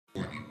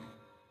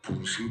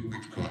Consume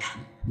with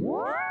caution.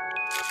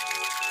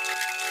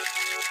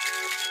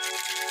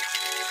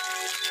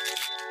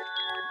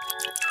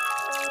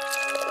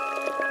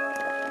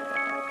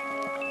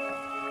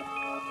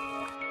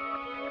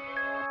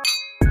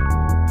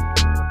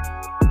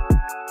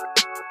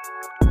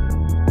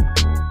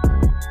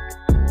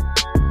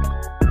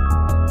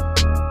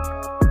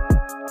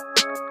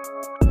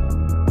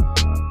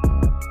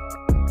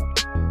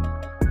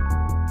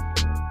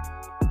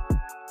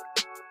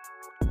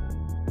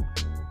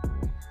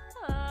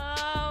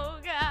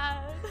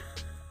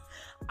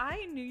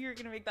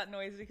 That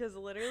noise because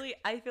literally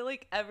I feel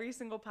like every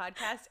single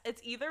podcast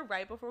it's either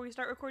right before we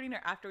start recording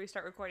or after we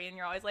start recording and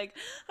you're always like,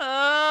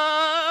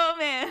 oh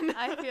man.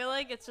 I feel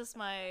like it's just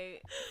my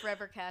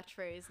forever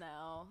catchphase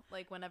now,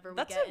 like whenever we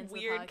That's get a into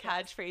weird the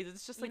podcast. catchphrase.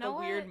 It's just You like know a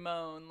weird what?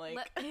 moan, like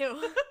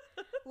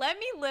Let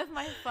me live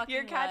my fucking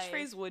your catchphrase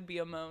life. would be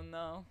a moan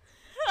though.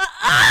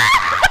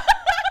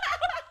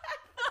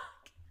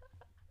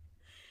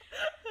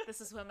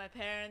 This is when my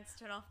parents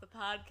turn off the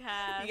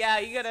podcast. Yeah,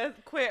 you gotta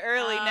quit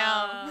early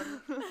now.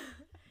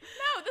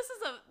 No,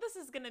 this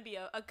is gonna be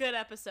a good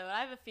episode.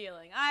 I have a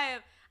feeling. I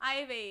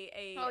have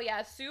a oh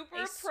yeah, super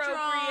a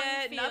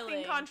appropriate, nothing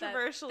feeling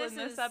controversial that in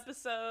this is-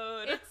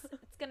 episode.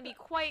 it's gonna be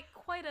quite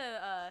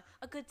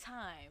a good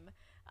time,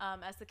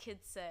 as the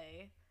kids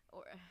say,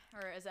 or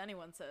as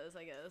anyone says,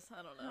 I guess.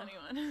 I don't know.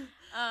 Anyone.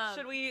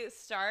 Should we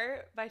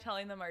start by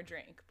telling them our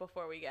drink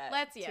before we get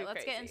Let's too get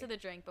crazy? into the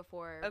drink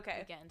before we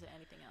get into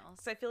anything else.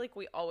 Because I feel like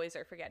we always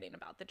are forgetting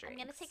about the drinks.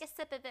 I'm gonna take a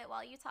sip of it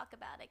while you talk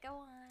about it. Go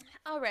on.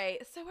 All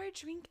right, so our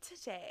drink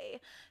today.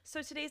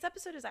 So today's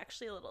episode is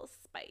actually a little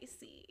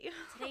spicy.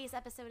 Today's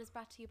episode is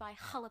brought to you by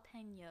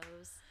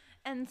jalapenos.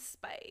 And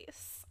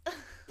spice.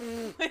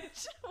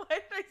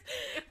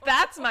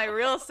 That's my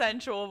real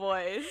sensual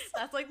voice.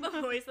 That's like the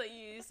voice that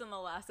you used in the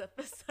last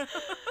episode.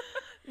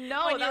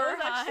 No, When that you were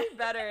was actually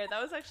better.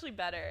 That was actually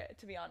better,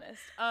 to be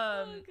honest.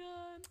 Oh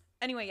god.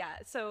 Anyway, yeah.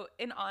 So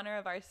in honor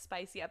of our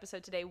spicy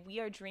episode today, we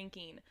are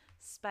drinking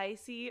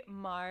spicy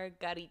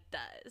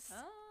margaritas.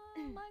 Oh,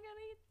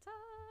 margarita.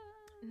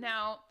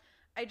 Now,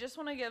 I just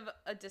want to give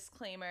a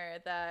disclaimer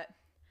that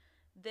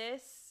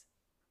this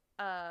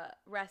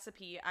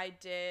recipe I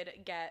did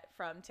get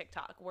from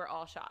TikTok. We're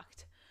all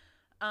shocked.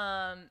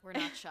 We're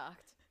not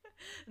shocked.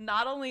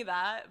 Not only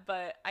that,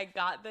 but I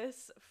got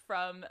this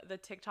from the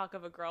TikTok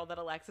of a girl that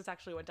Alexis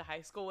actually went to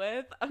high school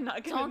with.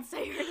 Don't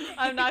say her name.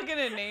 I'm not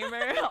gonna name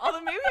her.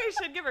 Although maybe I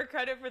should give her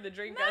credit for the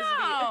drink recipe.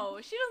 No,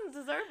 she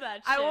doesn't deserve that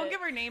shit. I won't give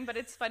her name, but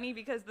it's funny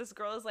because this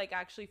girl is like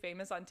actually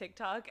famous on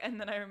TikTok, and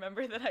then I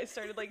remember that I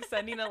started like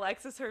sending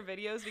Alexis her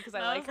videos because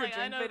I like her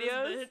drink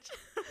videos.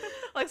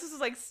 Alexis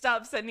was like,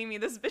 "Stop sending me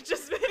this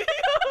bitch's videos."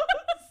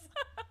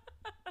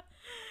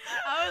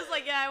 I was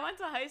like, yeah, I went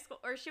to high school,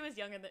 or she was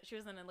younger than, she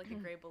was in like a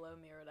grade below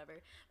me or whatever.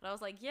 But I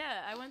was like,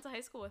 yeah, I went to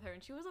high school with her,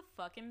 and she was a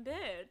fucking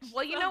bitch.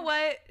 Well, you know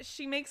what?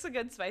 She makes a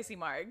good spicy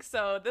marg,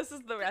 so this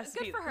is the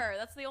recipe. Good for her.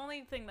 That's the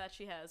only thing that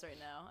she has right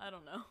now. I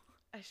don't know.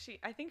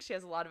 I think she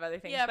has a lot of other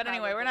things. Yeah, but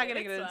anyway, we're not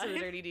going to probably. get It's into the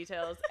fine. dirty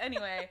details.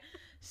 Anyway,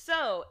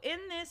 so in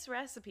this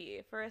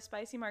recipe for a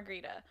spicy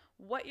margarita,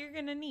 what you're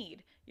going to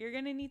need, you're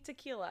going to need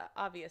tequila,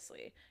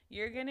 obviously.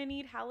 You're going to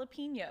need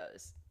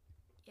jalapenos.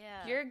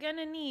 Yeah. You're going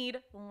to need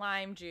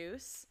lime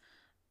juice,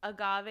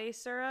 agave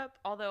syrup,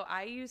 although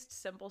I used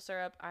simple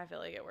syrup. I feel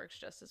like it works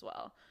just as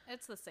well.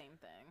 It's the same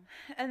thing.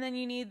 And then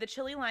you need the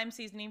chili lime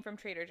seasoning from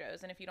Trader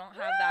Joe's. And if you don't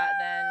have that,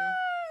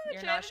 then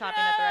you're not shopping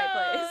at the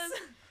right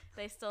place.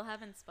 They still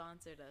haven't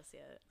sponsored us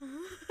yet.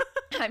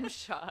 I'm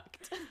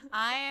shocked.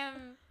 I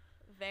am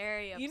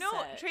very upset. You know,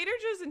 Trader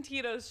Joe's and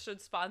Tito's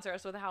should sponsor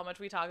us with how much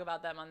we talk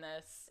about them on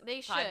this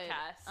podcast.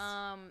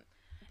 Should.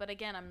 But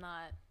again, I'm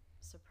not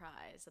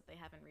surprised that they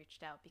haven't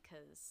reached out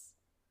because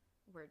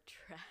we're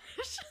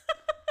trash.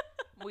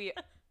 We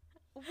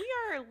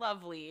are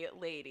lovely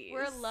ladies.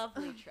 We're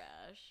lovely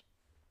trash.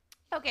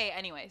 Okay,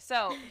 anyway,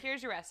 so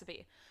here's your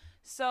recipe.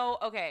 So,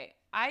 okay,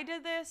 I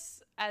did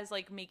this as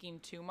like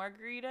making 2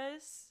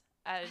 margaritas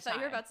at a I thought you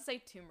were time. about to say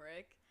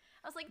turmeric.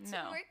 I was like, No.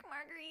 turmeric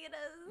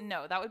margaritas.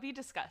 No, that would be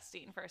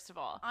disgusting, first of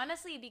all.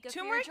 Honestly, because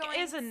Turmeric for your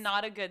joints, is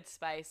not a good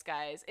spice,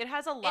 guys. It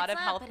has a lot It's of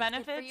not, health but it's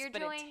good for benefits, your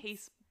but joints. it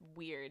tastes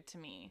weird to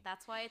me.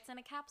 That's why it's in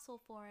a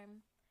capsule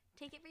form.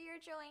 Take it for your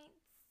joints.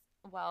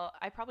 Well,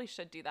 I probably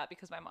should do that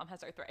because my mom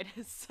has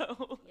arthritis,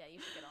 so Yeah, you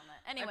should get on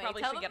that. Anyway, I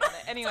probably tell should them- get on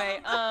it.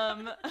 Anyway, tell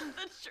them the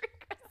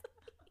drink recipe.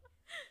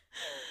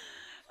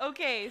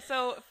 Okay,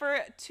 so for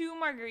 2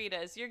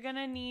 margaritas, you're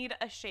gonna need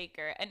a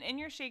shaker, and in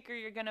your shaker,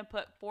 you're gonna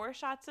put 4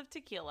 shots of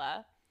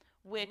tequila,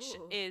 which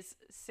Ooh. is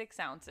 6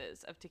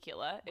 ounces of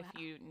tequila if Wow.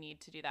 you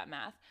need to do that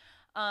math.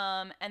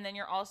 And then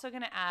you're also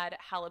gonna add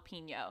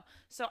jalapeno.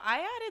 So I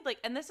added like,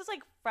 and this is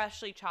like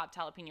freshly chopped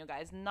jalapeno,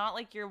 guys, not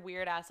like your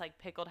weird ass like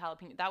pickled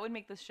jalapeno. That would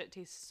make this shit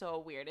taste so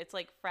weird. It's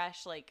like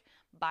fresh, like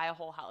buy a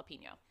whole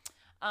jalapeno.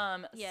 Yeah,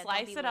 don't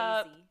Slice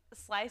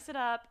be it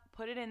up,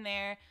 put it in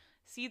there.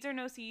 Seeds or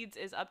no seeds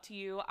is up to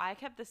you. I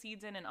kept the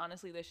seeds in, and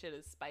honestly, this shit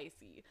is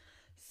spicy.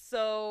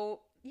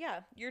 So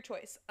yeah, your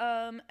choice.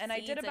 And I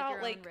did Seeds at about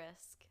your like own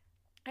risk.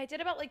 I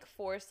did about like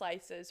 4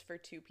 slices for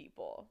 2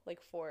 people,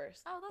 like 4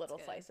 that's little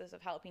good. slices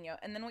of jalapeno.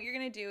 And then what you're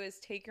going to do is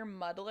take your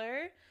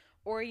muddler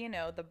or,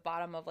 the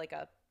bottom of like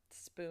a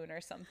spoon or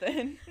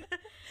something.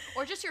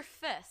 Or just your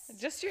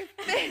fist. Just your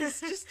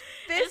fist. Just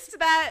fist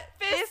that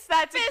tequila. Fist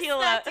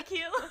that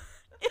tequila.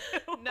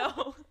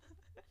 No.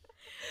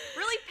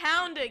 Really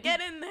pound it.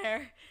 Get in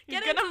there.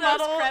 Get You're into gonna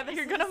those crevices.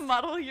 You're gonna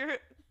muddle your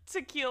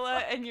tequila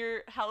and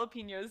your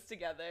jalapenos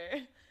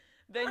together.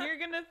 Then you're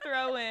gonna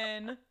throw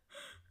in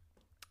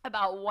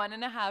about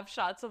 1.5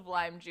 shots of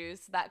lime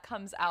juice. That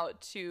comes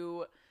out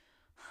to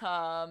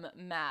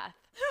math.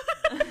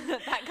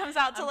 That comes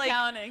out to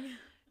counting.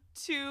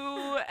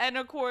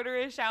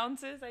 2.25-ish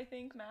ounces, I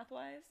think,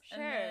 math-wise.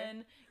 Sure. And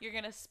then you're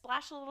gonna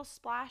splash a little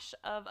splash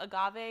of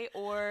agave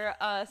or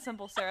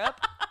simple syrup.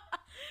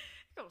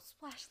 Go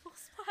splash, little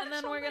splash. And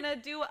then we're gonna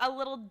do a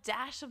little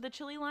dash of the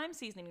chili lime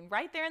seasoning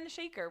right there in the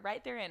shaker,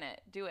 right there in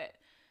it. Do it.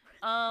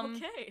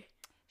 Okay.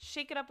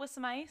 Shake it up with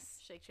some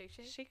ice. Shake, shake,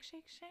 shake. Shake,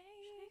 shake,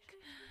 shake.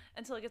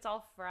 Until it gets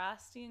all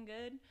frosty and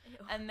good.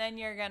 Ew. And then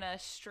you're gonna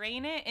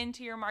strain it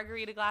into your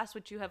margarita glass,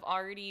 which you have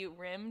already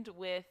rimmed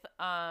with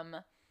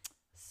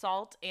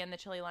salt and the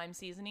chili lime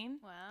seasoning.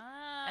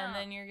 Wow. And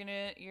then you're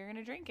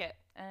gonna drink it,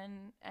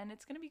 and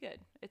it's gonna be good.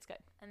 It's good.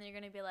 And then you're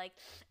gonna be like,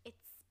 it's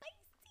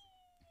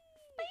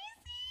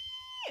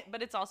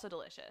But it's also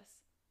delicious.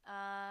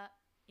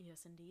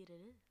 yes, indeed it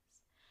is.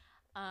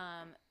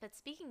 But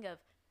speaking of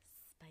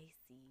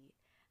spicy,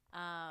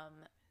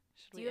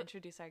 Should we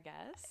introduce our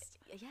guest?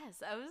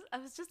 yes, I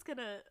was just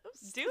gonna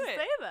Do it.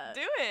 say that.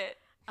 Do it.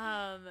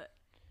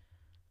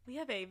 We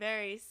have a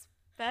very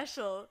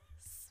special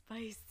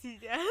spicy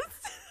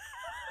guest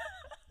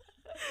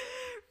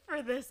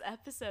for this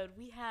episode.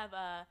 We have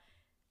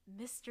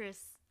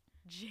Mistress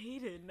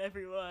Jayden,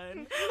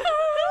 everyone.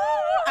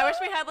 I wish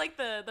we had like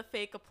the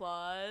fake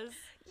applause.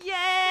 Yay!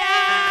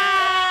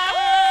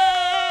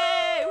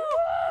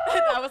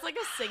 That was like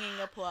a singing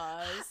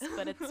applause,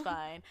 but it's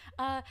fine.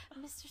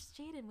 Mistress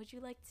Jayden, would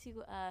you like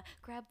to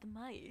grab the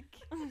mic?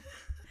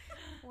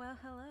 Well,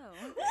 hello.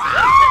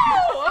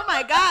 Oh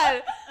my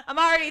god. I'm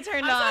already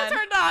turned on. I'm so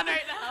turned on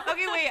right now.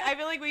 Okay, wait. I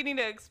feel like we need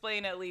to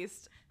explain at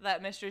least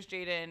that Mistress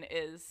Jayden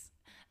is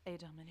a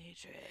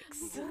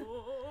dominatrix.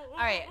 All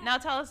right, now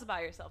tell us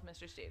about yourself,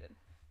 Mistress Jayden.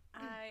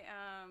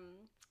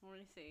 Let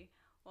me see.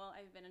 Well,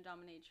 I've been a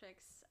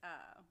dominatrix,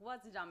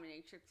 was a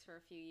dominatrix for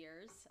a few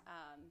years.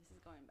 This is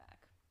going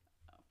back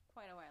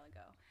quite a while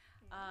ago.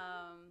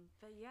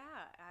 But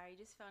yeah, I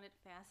just found it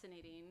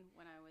fascinating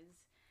when I was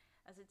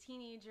as a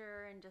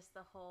teenager, and just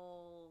the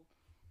whole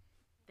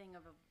thing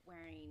of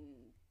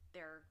wearing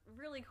their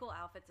really cool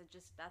outfits.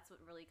 That's what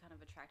really kind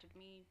of attracted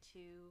me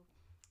to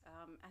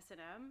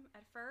S&M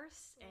at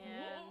first.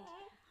 And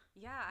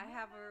yeah, I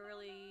have a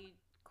really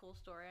cool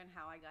story on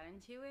how I got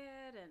into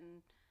it,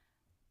 and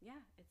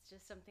yeah, it's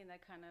just something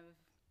that kind of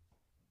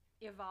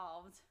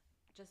evolved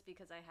just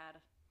because I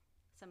had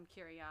some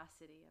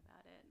curiosity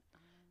about it.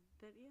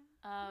 But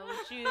yeah.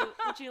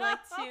 Would you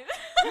like to?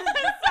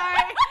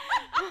 Sorry.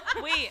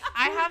 Wait,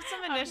 I have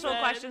some initial good.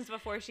 questions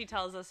before she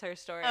tells us her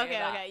story.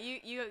 Okay.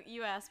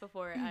 You ask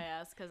before I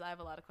ask, because I have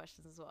a lot of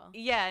questions as well.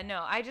 Yeah,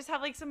 no, I just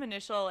have like some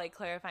initial like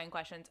clarifying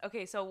questions.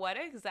 Okay, so what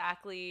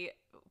exactly,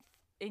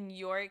 in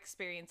your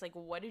experience, like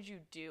what did you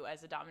do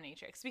as a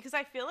dominatrix? Because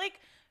I feel like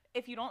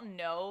if you don't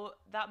know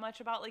that much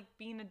about like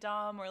being a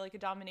dom or like a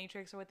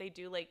dominatrix or what they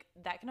do, like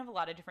that can have a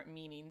lot of different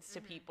meanings to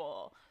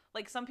people.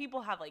 Like some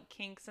people have like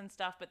kinks and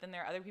stuff, but then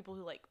there are other people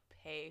who like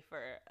pay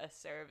for a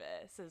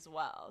service as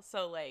well.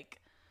 So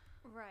like,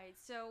 right.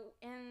 So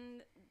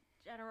in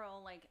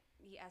general, like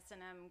the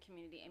S&M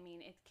community, I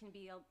mean, it can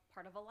be a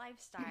part of a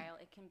lifestyle.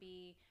 It can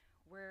be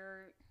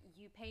where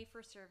you pay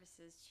for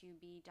services to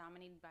be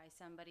dominated by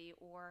somebody,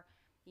 or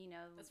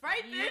That's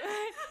right,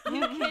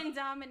 you can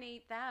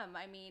dominate them.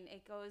 I mean,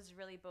 it goes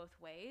really both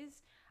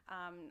ways.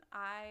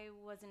 I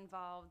was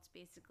involved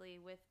basically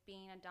with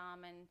being a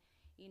dom and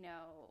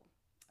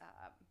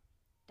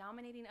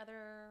dominating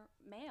other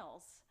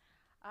males.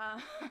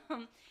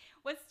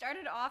 What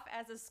started off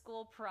as a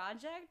school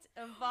project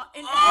oh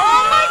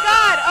my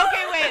god!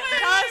 Okay, wait.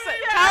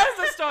 Tell us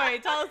the story.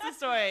 Tell us the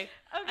story.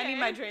 Okay. I need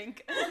my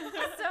drink.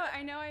 So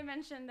I know I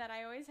mentioned that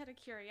I always had a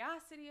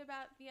curiosity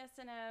about the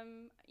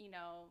S&M,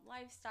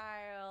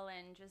 lifestyle,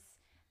 and just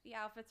the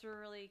outfits were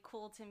really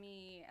cool to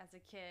me as a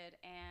kid,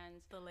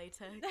 and The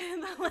latex.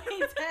 the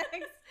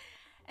latex.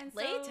 And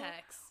so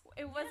Latex.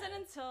 it wasn't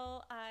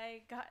until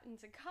I got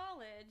into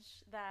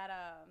college that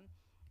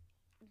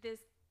this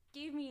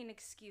gave me an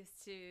excuse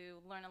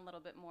to learn a little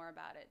bit more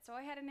about it. So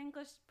I had an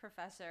English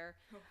professor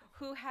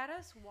who had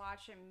us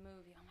watch a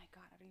movie. Oh my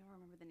god, I don't even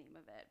remember the name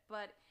of it,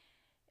 but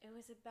it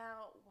was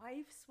about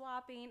wife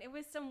swapping. It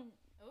was some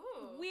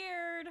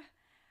weird.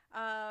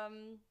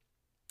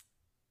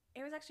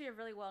 It was actually a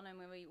really well-known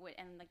movie,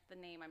 and like the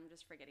name I'm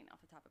just forgetting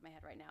off the top of my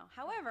head right now.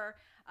 However,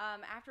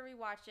 after we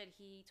watched it,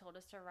 he told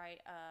us to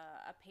write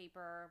a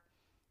paper,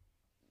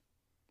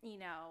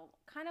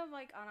 kind of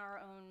like on our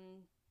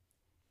own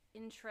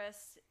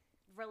interests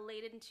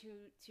related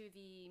to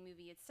the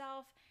movie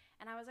itself,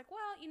 And I was like,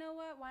 well, you know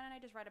what? Why don't I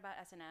just write about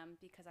S&M,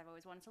 because I've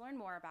always wanted to learn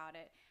more about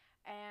it.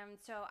 And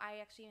so I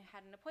actually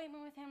had an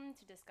appointment with him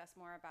to discuss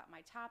more about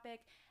my topic.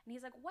 And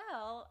he's like,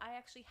 well, I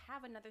actually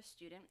have another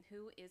student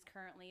who is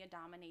currently a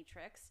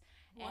dominatrix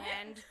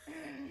and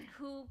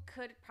who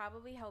could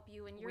probably help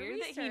you in your Weird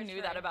research. that he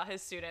knew that about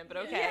his student, but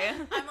okay.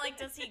 I'm like,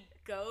 does he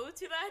go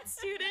to that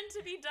student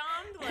to be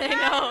domed? I Like,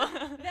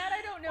 know. That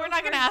I don't know. We're not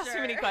for going to ask sure.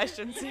 too many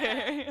questions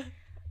here.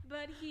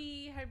 But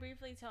he had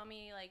briefly told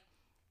me, like,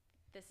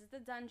 this is the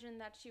dungeon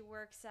that she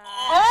works at.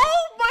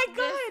 Oh my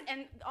This- god!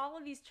 and all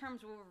of these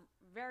terms were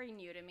very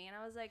new to me, and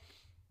I was like,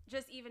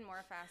 just even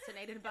more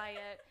fascinated by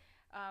it.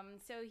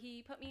 So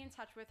he put me in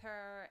touch with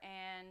her,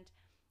 and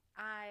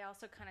I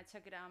also kind of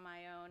took it on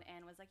my own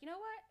and was like, you know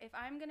what? If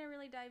I'm gonna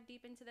really dive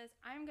deep into this,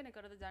 I'm gonna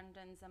go to the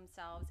dungeons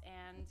themselves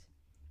and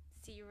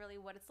see really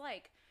what it's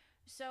like.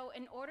 So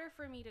in order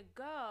for me to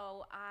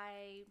go,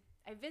 I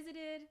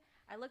visited.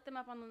 I looked them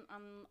up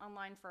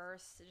online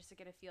first just to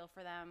get a feel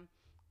for them.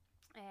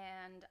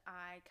 And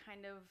I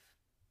kind of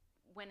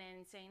went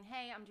in saying,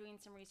 hey, I'm doing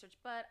some research,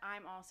 but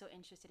I'm also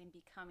interested in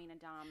becoming a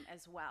dom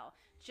as well,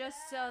 just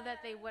so that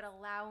they would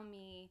allow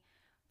me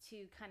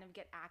to kind of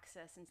get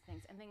access and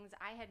things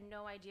I had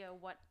no idea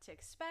what to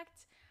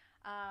expect.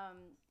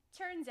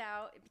 Turns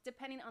out,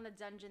 depending on the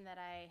dungeon that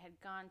I had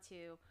gone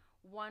to,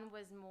 one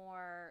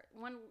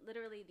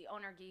literally the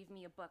owner gave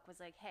me a book, was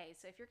like, hey,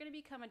 so if you're going to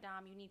become a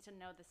dom, you need to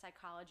know the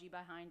psychology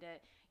behind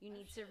it. You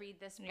need to read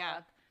this book.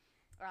 Yeah.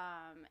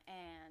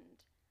 And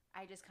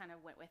I just kind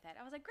of went with it.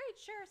 I was like, great,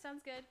 sure,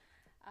 sounds good.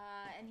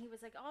 And he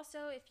was like,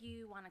 also, if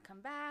you want to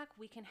come back,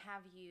 we can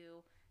have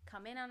you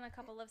come in on a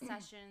couple of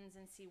sessions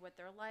and see what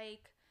they're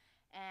like.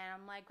 And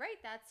I'm like,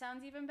 great, that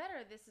sounds even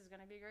better. This is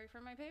going to be great for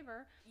my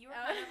paper. you were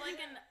kind of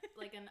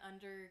like an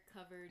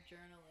undercover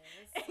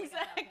journalist. Like, at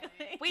that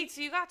Exactly. point. Wait,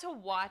 so you got to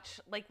watch,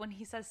 like, when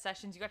he says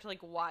sessions, you got to,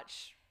 like,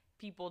 watch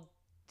people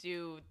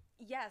do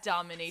Yes.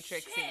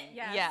 dominatrixing.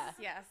 Yes. Yeah.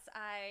 Yes.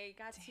 I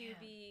got Damn.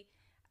 I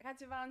got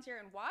to volunteer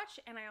and watch,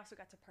 and I also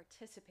got to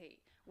participate,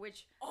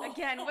 which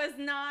again was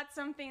not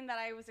something that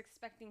I was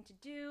expecting to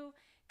do,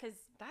 because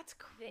That's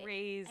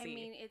crazy. I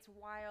mean, it's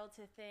wild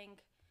to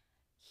think.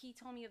 He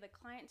told me of the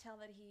clientele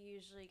that he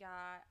usually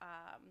got,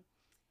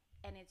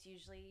 and it's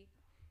usually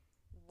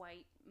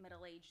white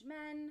middle-aged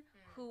men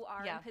who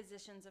are Yeah. in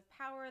positions of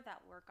power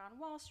that work on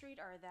Wall Street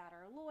or that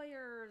are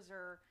lawyers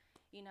or,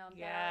 you know.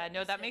 Yeah, that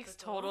no, are that makes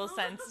typical. total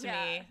sense to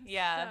Yeah. me.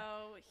 Yeah.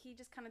 So he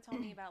just kind of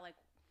told me about, like,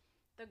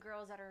 the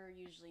girls that are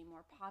usually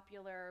more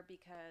popular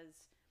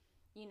because,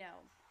 you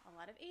know, a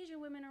lot of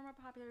Asian women are more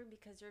popular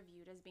because they're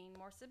viewed as being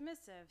more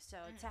submissive. So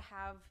to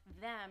have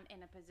them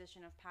in a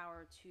position of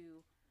power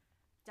to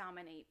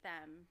dominate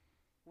them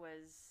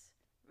was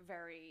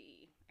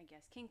very, I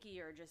guess,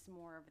 kinky or just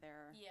more of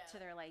their to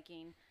their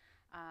liking.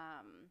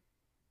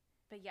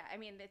 But yeah, I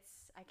mean,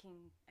 I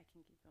can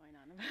keep going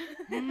on.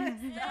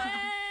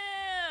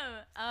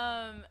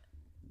 Damn.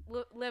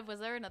 Liv, was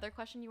there another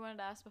question you wanted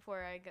to ask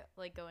before I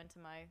go into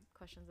my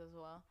questions as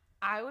well?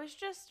 I was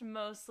just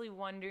mostly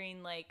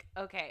wondering, like,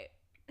 okay.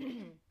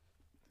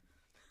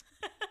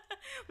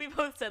 We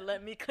both said,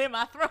 let me clear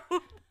my throat.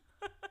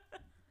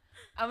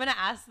 I'm going to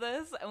ask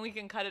this, and we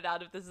can cut it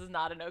out if this is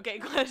not an okay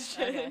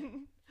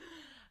question.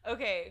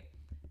 Okay.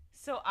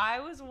 So I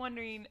was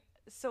wondering,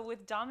 so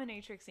with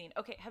dominatrixing,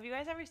 okay, have you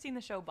guys ever seen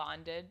the show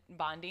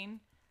Bonding?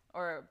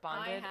 Or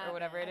Bonded, or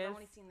whatever it is? I've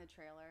only seen the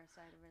trailer,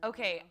 so I really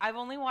Okay, don't know. I've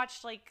only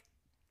watched, like,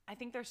 I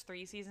think there's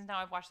 3 seasons now.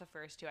 I've watched the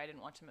first 2. I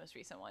didn't watch the most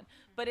recent one.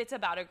 But it's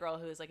about a girl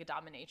who is, like, a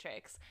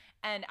dominatrix.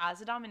 And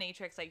as a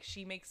dominatrix, like,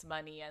 she makes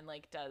money and,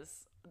 like,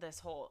 does this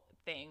whole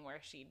thing where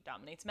she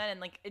dominates men. And,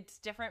 like, it's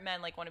different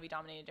men, like, want to be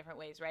dominated different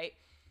ways, right?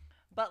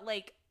 But,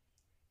 like,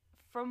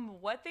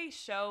 from what they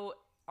show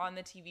on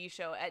the TV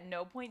show, at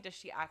no point does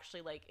she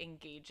actually, like,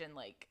 engage in,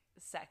 like,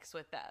 sex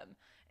with them.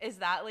 Is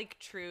that, like,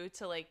 true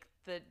to, like,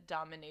 the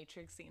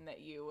dominatrix scene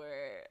that you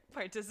were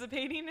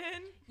participating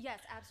in? Yes,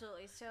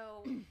 absolutely.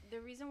 So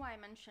the reason why I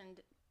mentioned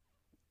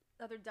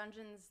other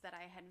dungeons that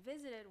I had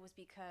visited was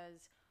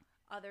because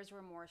others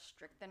were more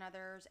strict than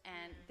others,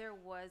 and there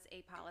was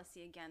a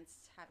policy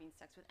against having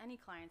sex with any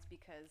clients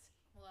because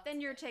then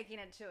you're taking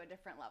it to a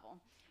different level.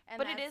 And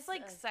But it is, that's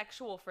like,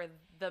 sexual for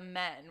the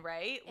men,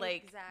 right?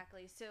 Like,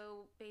 exactly.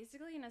 So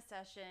basically in a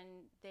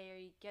session,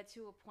 they get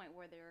to a point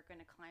where they're going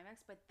to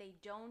climax, but they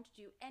don't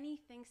do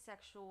anything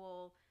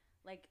sexual,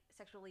 like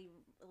sexually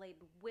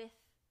related with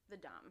the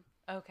dom.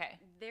 okay.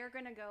 They're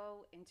going to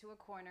go into a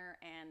corner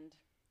and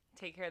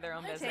Take care of their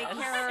own business. take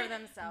care of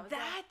themselves.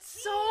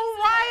 That's so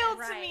wild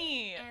to Right.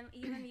 me. And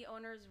even the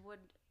owners would,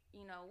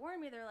 warn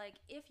me. They're like,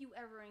 if you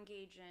ever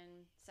engage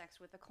in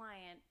sex with a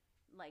client,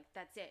 like,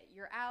 that's it.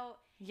 You're out.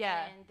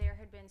 Yeah. And there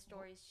had been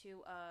stories,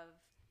 too, of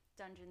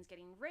dungeons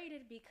getting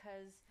raided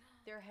because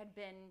there had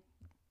been,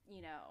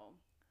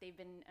 they've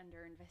been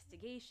under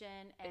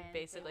investigation. And It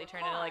basically they were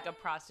turned into, like, a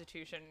caught.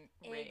 prostitution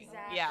ring.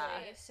 Exactly. Yeah.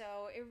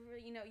 So,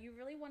 you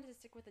really wanted to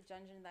stick with a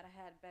dungeon that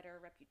had better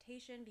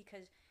reputation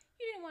because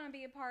you didn't want to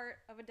be a part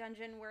of a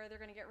dungeon where they're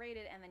going to get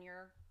raided and then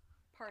you're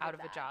part out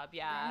of of a that. job.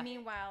 Yeah.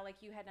 Meanwhile,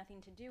 like, you had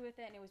nothing to do with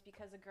it, and it was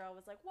because a girl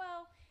was like,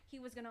 well, he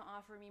was gonna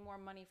offer me more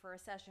money for a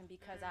session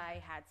because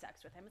I had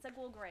sex with him. It's like,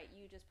 well, great,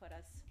 you just put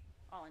us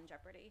all in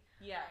jeopardy.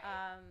 Yeah.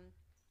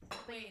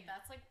 Wait,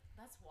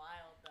 that's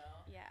wild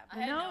though. Yeah. I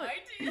had no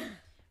idea.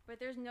 But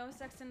there's no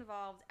sex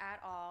involved at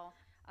all.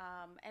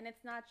 And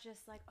it's not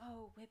just like,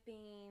 oh,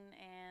 whipping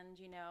and,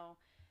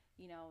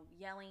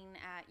 yelling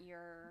at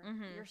your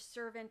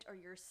servant or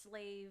your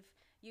slave.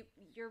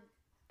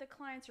 The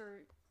clients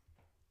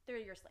they're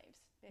your slaves.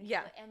 Basically.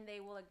 Yeah. And they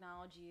will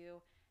acknowledge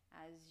you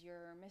as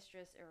your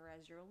mistress or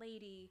as your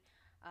lady.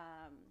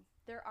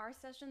 There are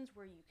sessions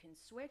where you can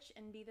switch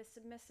and be the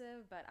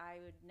submissive, but I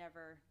would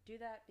never do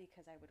that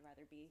because I would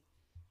rather be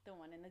the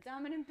one in the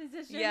dominant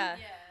position. Yeah.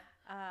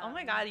 Yeah. Oh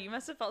my God, you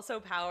must have felt so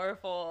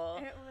powerful.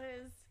 It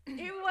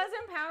was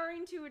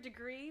empowering to a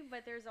degree,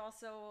 but there's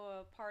also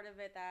a part of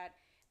it that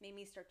made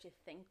me start to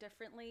think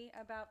differently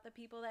about the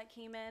people that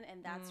came in,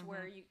 and that's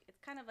where it's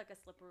kind of like a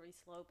slippery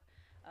slope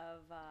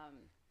of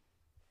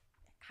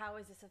how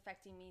is this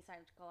affecting me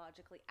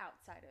psychologically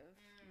outside of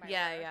my work.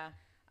 Yeah.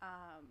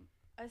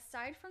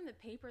 Aside from the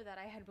paper that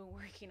I had been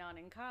working on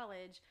in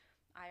college,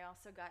 I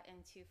also got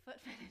into foot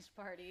fetish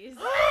parties.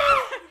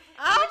 Oh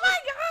my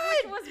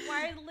God! Which was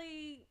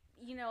widely,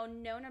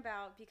 known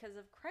about because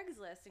of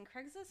Craigslist. And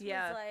Craigslist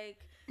was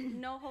like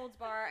no holds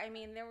bar. I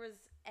mean, there was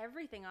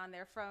everything on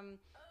there from,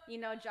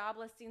 job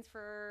listings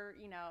for,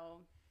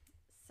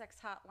 sex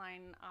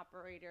hotline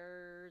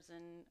operators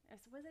and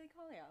what do they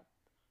call it?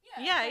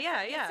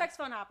 Yeah. Sex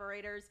phone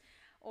operators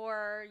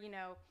or,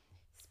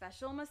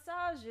 special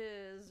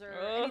massages or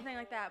anything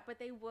like that. But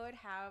they would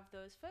have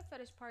those foot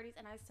fetish parties,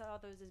 and I saw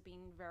those as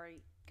being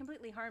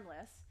completely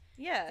harmless.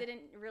 Yeah.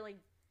 Didn't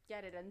really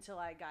get it until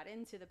I got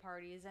into the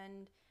parties,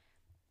 and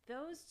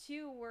those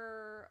two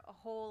were a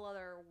whole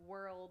other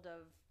world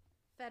of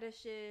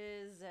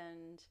fetishes,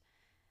 and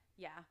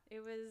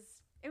it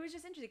was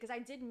just interesting because I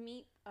did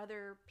meet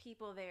other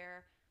people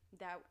there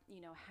that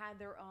had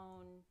their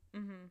own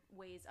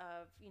ways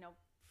of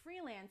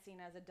freelancing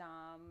as a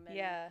dom,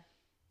 and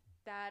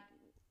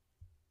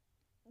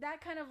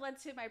that kind of led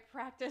to my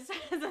practice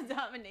as a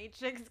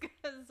dominatrix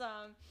because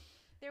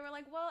they were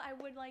like, well, I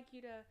would like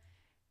you to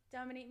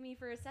dominate me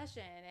for a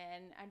session,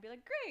 and I'd be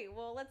like, great,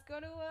 well, let's go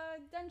to a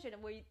dungeon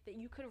where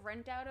you could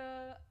rent out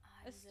a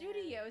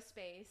studio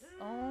space.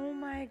 Oh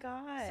my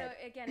God. So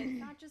again, it's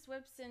not just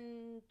whips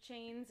and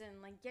chains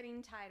and like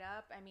getting tied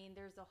up. I mean,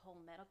 there's a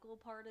whole medical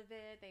part of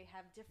it. They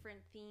have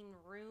different theme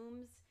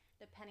rooms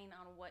depending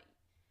on what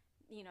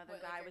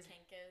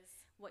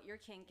what your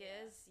kink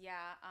is.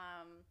 Yeah.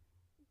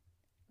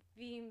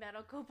 The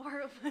medical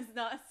part was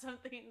not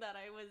something that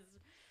I was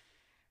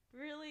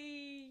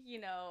really,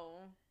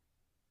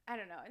 I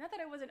don't know. Not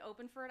that I wasn't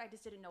open for it. I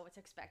just didn't know what to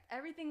expect.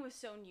 Everything was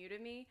so new to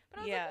me.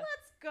 But I was like,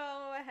 let's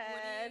go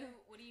ahead.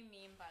 What do you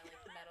mean by like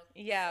medical?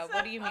 Yeah,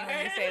 what do you mean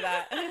when you say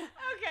that?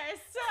 Okay,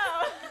 so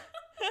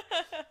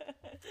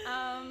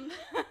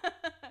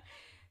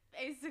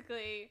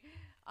basically,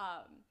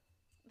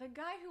 the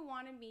guy who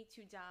wanted me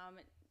to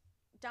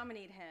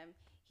dominate him,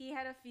 he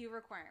had a few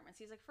requirements.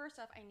 He's like, first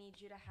off, I need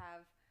you to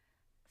have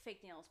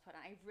fake nails put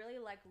on. I really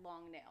like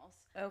long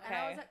nails. Okay. And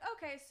I was like,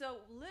 okay, so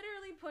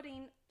literally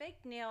putting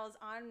fake nails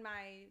on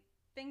my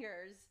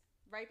fingers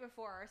right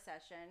before our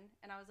session.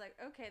 And I was like,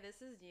 okay, this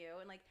is new.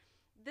 And like,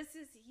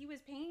 he was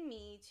paying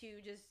me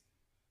to just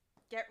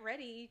get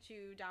ready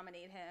to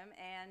dominate him.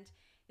 And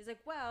he's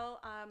like, well,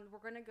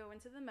 we're going to go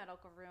into the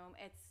medical room.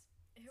 It's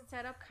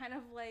set up kind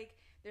of like,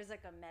 there's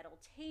like a metal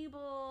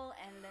table,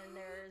 and then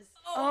there's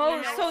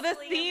so the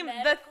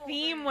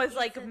theme was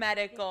like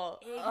medical.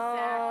 Exactly.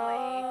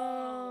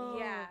 Oh.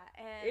 Yeah.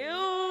 And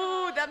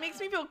Ew, that makes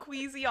me feel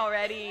queasy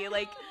already.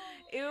 Like,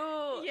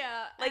 ew.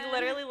 Yeah. Like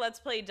literally, let's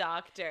play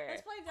doctor.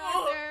 Let's play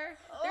doctor.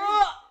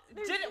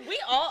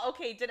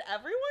 Did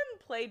everyone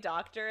play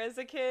doctor as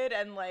a kid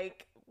and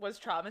like was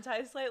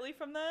traumatized slightly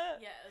from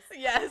that?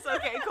 Yes.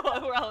 Okay,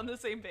 cool. We're all on the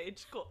same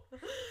page. Cool.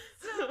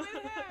 So with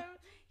him,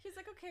 he's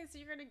like, okay, so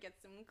you're going to get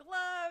some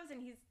gloves,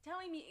 and he's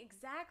telling me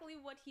exactly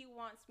what he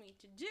wants me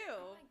to do.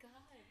 Oh my God.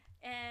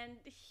 And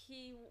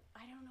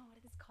I don't know what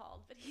it is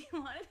called, but he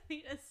wanted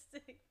me to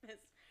stick this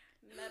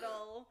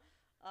metal,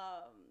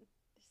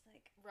 just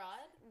like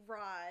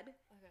rod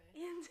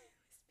into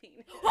his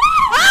penis.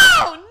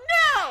 Oh,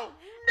 no!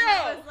 And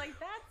I was like,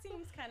 that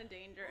seems kind of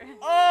dangerous.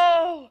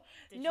 Oh,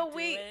 Did no, you do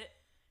wait. it?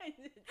 I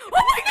did. Oh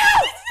my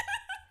God!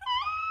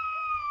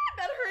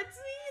 That hurts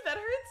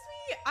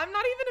me. I'm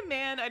not even a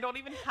man. I don't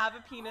even have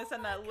a penis,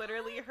 and that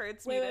literally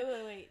hurts me.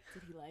 Wait.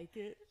 Did he like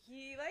it?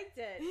 He liked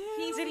it.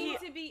 He seemed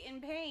to be in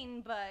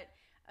pain, but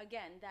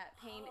again, that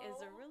pain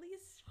is a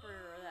release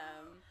for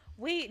them.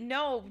 Wait,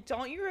 no,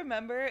 don't you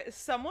remember?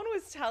 Someone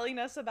was telling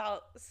us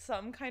about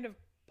some kind of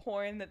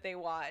porn that they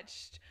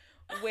watched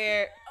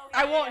where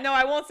I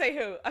won't say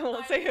who.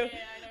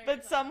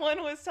 But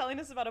someone was telling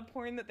us about a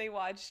porn that they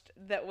watched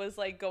that was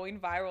like going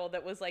viral,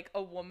 that was like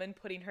a woman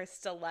putting her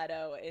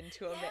stiletto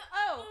into a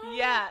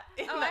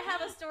I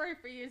have a story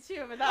for you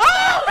too about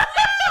that.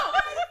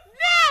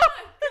 No!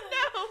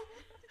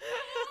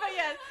 But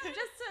yes,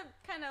 just to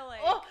kind of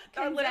like.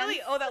 That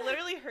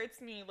literally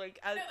hurts me. Like,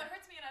 No, that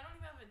hurts me, and I don't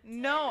even have a dick.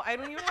 no, I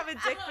don't even have a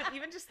dick. But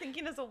even just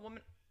thinking as a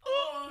woman,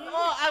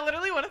 I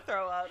literally want to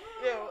throw up.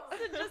 Ew. So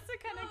just to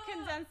kind of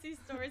condense these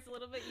stories a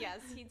little bit, yes,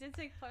 he did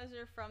take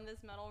pleasure from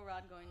this metal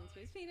rod going into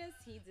his penis.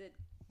 He did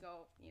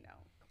go,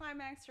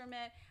 climax from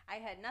it. I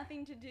had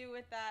nothing to do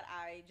with that.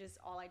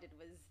 All I did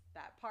was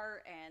that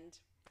part, and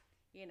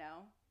he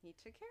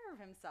took care of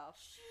himself.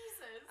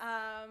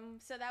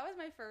 Jesus. So that was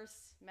my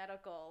first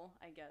medical,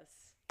 I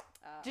guess.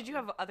 Did you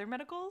have other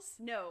medicals?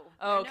 No.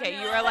 Oh, okay.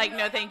 You were like,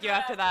 no, thank you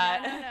after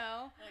that.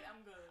 No. Like,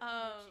 I'm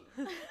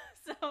good.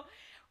 So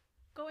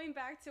going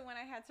back to when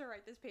I had to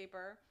write this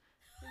paper,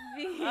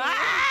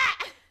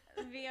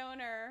 the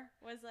owner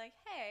was like,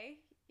 hey,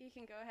 you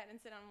can go ahead and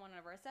sit on one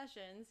of our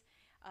sessions.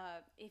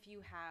 If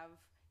you have,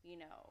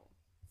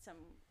 some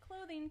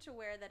clothing to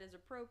wear that is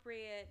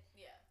appropriate,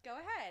 go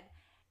ahead.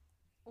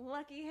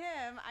 Lucky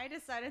him, I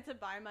decided to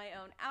buy my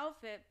own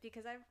outfit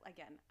because I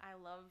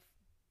love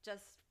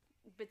just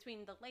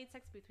between the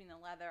latex, between the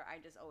leather, I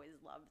just always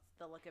loved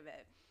the look of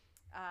it.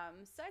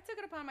 So I took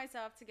it upon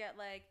myself to get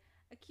like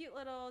a cute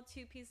little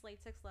 2-piece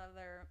latex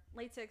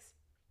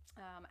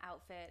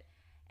outfit.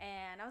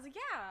 And I was like,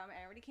 yeah,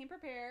 I already came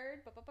prepared.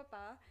 Yes.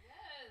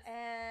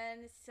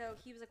 And so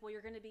he was like, well,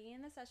 you're going to be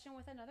in the session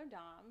with another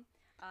dom.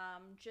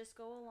 Just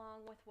go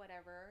along with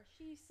whatever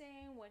she's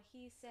saying, what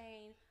he's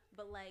saying.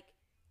 But like,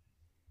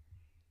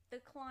 the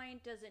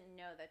client doesn't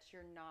know that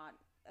you're not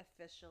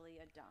officially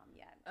a dom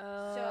yet.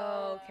 Oh,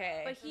 so,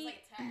 okay. But he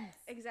like a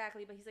test.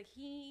 exactly. But he's like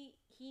he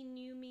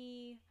knew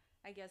me,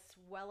 I guess,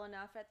 well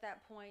enough at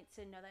that point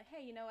to know that,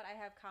 hey, you know what? I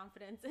have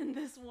confidence in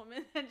this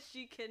woman and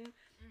she can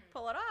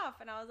pull it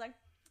off. And I was like,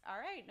 all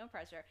right, no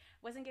pressure.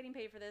 Wasn't getting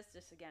paid for this.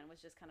 Was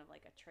just kind of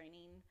like a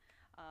training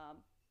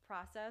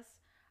process.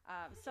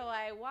 So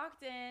I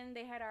walked in.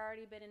 They had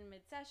already been in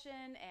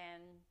mid-session,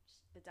 and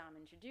the dom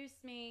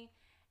introduced me.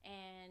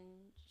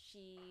 And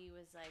she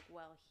was like,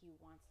 well, he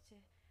wants to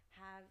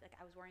have, like,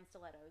 I was wearing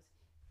stilettos.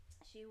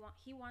 He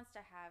wants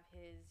to have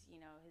his,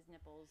 his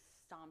nipples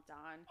stomped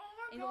on. Oh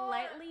my and God.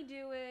 lightly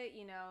do it,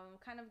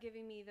 kind of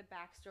giving me the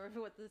backstory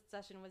of what the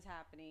session was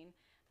happening.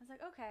 I was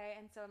like, okay.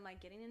 And so I'm like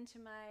getting into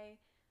my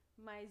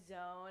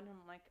zone.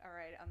 I'm like, all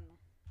right,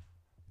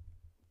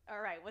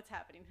 what's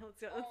happening? Let's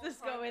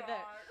just go with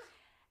it.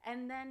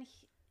 And then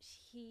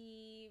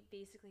he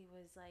basically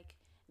was like,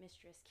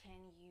 Mistress, can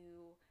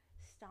you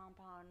stomp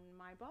on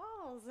my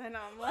balls? And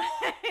I'm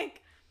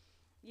like,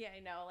 yeah,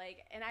 and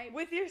I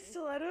With your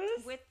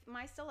stilettos? with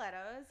my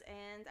stilettos,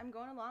 and I'm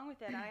going along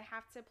with it. I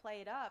have to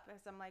play it up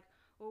because I'm like,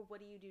 well, what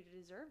do you do to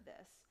deserve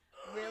this?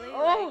 Really?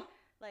 Oh.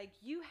 Like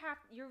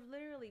you're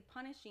literally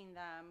punishing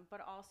them, but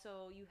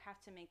also you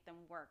have to make them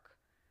work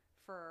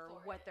for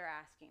what they're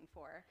asking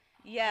for.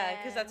 Yeah,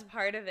 because that's And-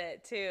 part of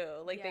it too.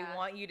 Like, Yeah. they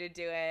want you to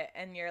do it,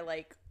 and you're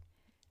like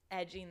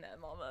edging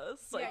them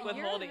almost, like you're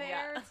withholding.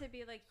 there Yeah. to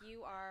be like,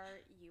 you are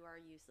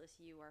useless,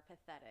 you are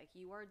pathetic,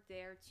 you are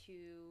there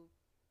to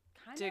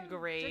kind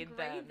Degrade of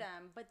them. degrade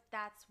them, but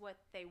that's what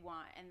they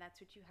want, and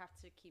that's what you have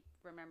to keep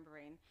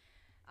remembering.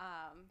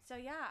 So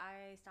yeah,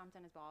 I stomped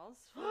on his balls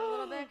for a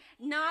little bit,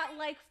 not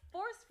like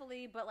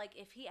forcefully, but like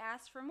if he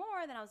asked for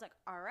more, then I was like,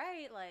 all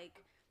right,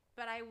 like,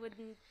 but I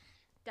wouldn't.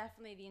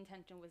 Definitely, the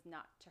intention was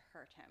not to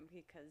hurt him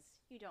because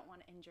you don't want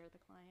to injure the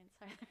clients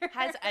either.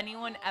 Has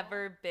anyone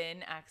ever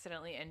been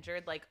accidentally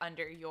injured, like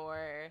under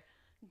your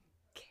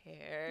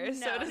care,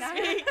 so to not,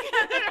 speak?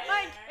 under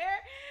my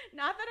care.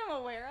 Not that I'm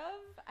aware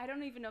of. I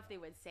don't even know if they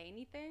would say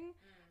anything.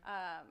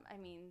 I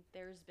mean,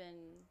 there's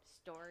been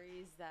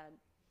stories that,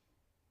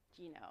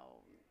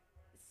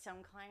 some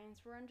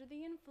clients were under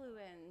the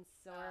influence,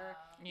 or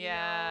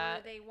Yeah.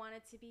 they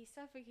wanted to be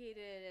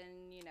suffocated,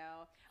 and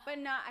but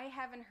not. I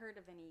haven't heard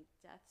of any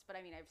deaths, but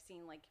I mean, I've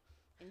seen like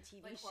in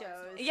TV Like shows.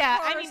 horror stories. Yeah,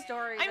 I horror mean,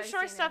 stories. I'm I've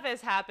sure seen stuff it.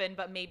 has happened,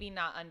 but maybe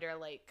not under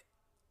like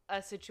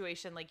a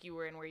situation like you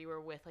were in, where you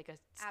were with like a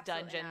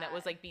Absolutely dungeon that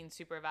was not. like being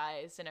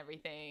supervised and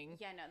everything.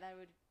 Yeah, no, that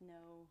would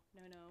no.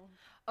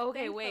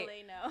 Okay, wait.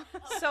 Thankfully, no.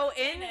 So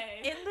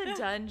Nay. in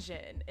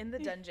the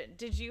dungeon,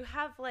 did you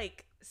have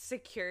like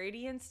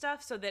security and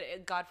stuff so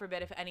that God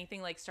forbid if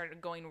anything like started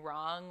going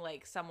wrong,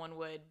 like someone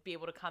would be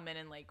able to come in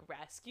and like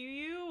rescue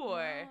you,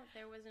 or No,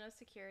 there was no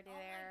security Oh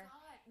there. my God.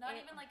 Not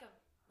It- even like a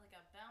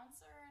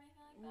bouncer or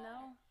anything like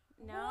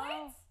that? No.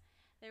 What?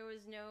 There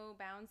was no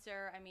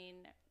bouncer. I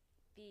mean,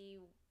 the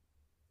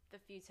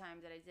few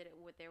times that I did it,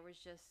 there was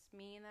just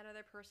me and that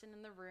other person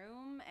in the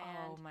room, and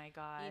oh my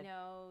God.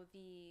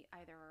 the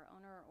either our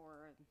owner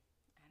or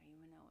I don't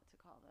even know what to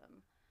call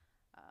them.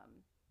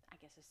 I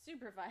guess a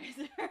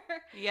supervisor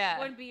Yeah.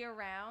 would be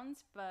around,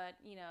 but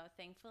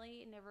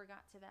thankfully it never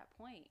got to that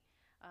point.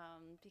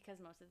 Because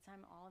most of the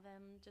time, all of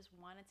them just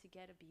wanted to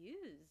get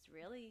abused.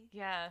 Really,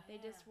 Yeah. they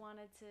just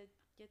wanted to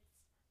get.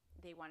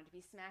 They wanted to be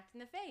smacked in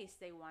the face.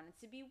 They wanted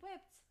to be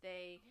whipped.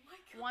 They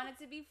wanted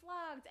to be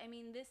flogged. I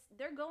mean,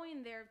 they're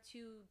going there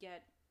to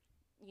get,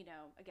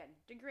 again,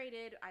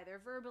 degraded either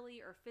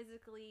verbally or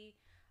physically.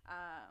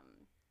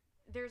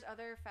 There's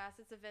other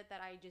facets of it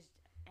that I just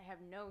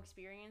have no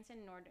experience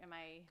in, nor am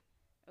I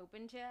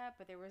open to that,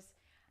 but there was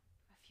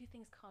a few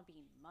things called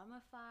being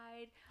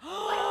mummified.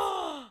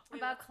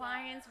 About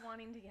clients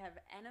wanting to have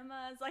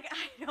enemas. Like,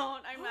 I'm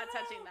not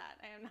touching that.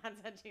 I am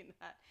not touching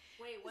that.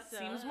 Wait, what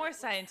Seems more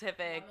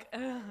scientific.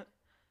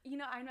 You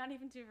know, I'm not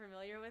even too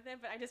familiar with it,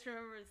 but I just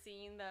remember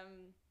seeing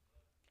them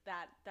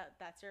that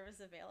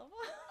service available.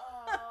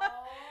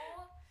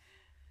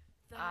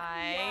 Oh.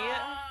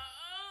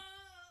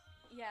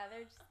 Yeah,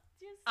 they're just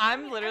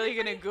I'm literally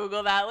gonna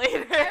Google that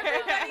later.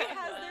 Everybody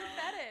has their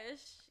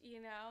fetish, you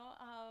know.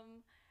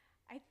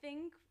 I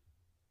think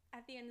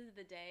at the end of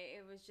the day,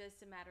 it was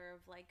just a matter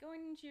of like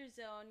going into your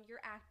zone.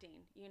 You're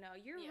acting, you know.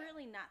 You're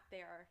really not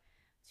there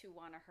to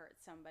want to hurt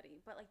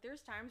somebody, but like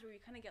there's times where you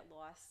kind of get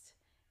lost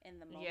in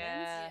the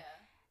moment,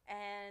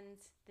 and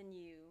then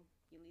you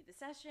leave the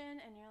session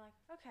and you're like,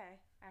 okay,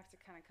 I have to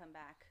kind of come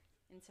back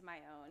into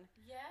my own.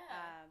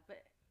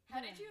 But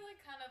how did you like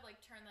kind of like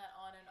turn that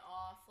on and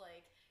off?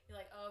 Like you're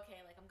like, oh,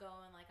 okay, like I'm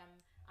going, like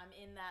I'm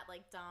in that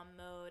like dom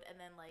mode, and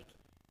then like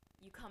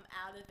you come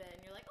out of it and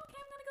you're like, okay,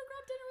 I'm gonna go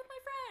grab dinner with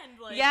my friend.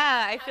 Like,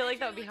 yeah, I feel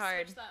like that would be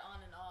hard. Switch that on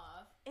and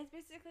off. It's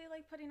basically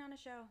like putting on a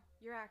show.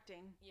 You're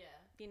acting. Yeah.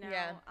 You know.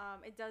 Yeah.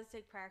 It does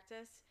take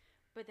practice,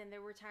 but then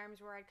there were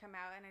times where I'd come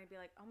out and I'd be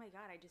like, oh my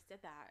god, I just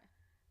did that.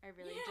 I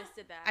really just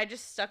did that. I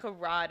just stuck a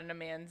rod in a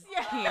man's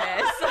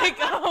penis. Like,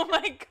 oh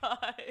my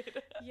god.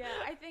 Yeah,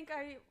 I think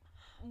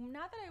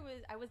not that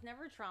I was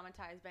never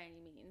traumatized by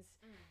any means.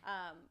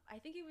 I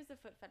think it was the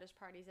foot fetish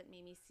parties that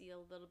made me see a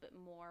little bit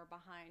more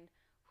behind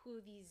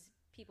who these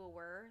people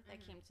were that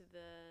came to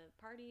the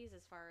parties,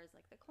 as far as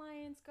like the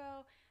clients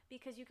go,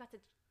 because you got to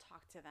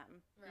talk to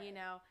them. Right. You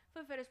know,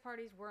 foot fetish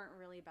parties weren't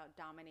really about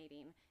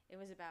dominating. It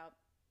was about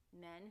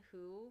men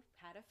who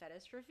had a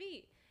fetish for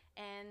feet.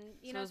 And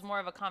you know, it was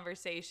more of a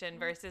conversation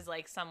versus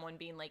like someone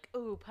being like,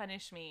 "Ooh,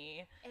 punish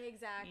me."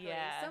 Exactly.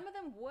 Yeah. Some of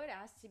them would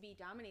ask to be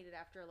dominated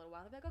after a little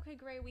while. They'd be like, "Okay,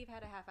 great. We've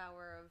had a half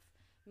hour of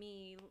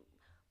me,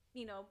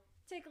 you know,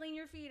 tickling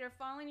your feet or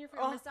falling your feet,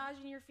 or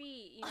massaging your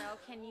feet. You know,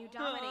 can you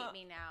dominate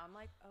me now?" I'm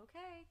like,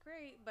 "Okay,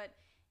 great." But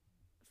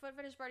foot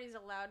fetish parties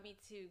allowed me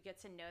to get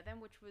to know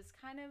them, which was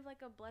kind of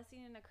like a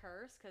blessing and a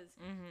curse, because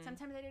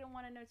sometimes I didn't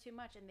want to know too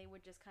much, and they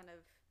would just kind of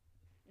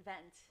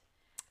vent.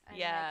 And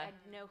like,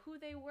 I'd know who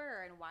they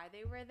were and why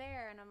they were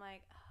there, and I'm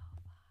like,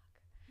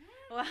 oh,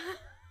 fuck. Well,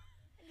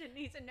 I didn't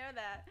need to know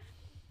that.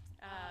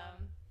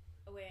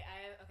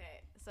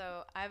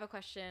 So I have a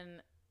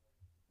question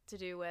to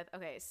do with,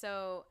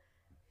 so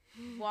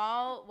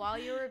while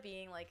you were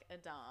being like a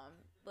dom,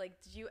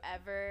 like did you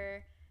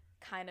ever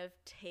kind of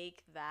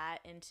take that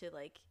into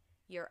like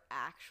your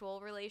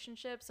actual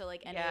relationship? So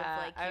like any of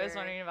like I was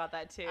wondering about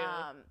that too.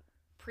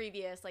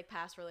 Previous like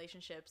past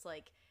relationships,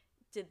 like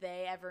did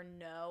they ever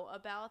know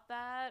about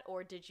that,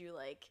 or did you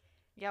like?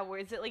 Yeah,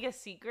 was it like a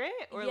secret,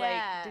 or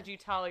like did you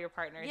tell your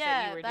partners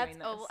that you were doing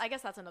this? I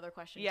guess that's another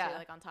question too.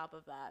 Like on top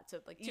of that, so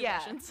like two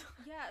questions.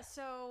 Yeah,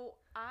 so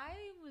I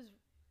was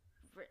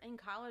in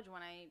college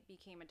when I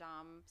became a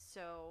dom.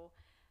 So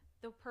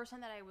the person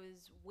that I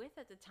was with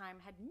at the time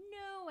had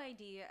no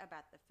idea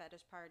about the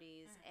fetish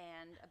parties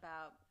and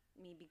about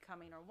me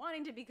becoming or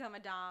wanting to become a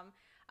dom,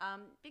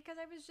 because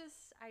I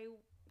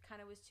kind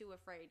of was too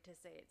afraid to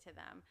say it to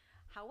them.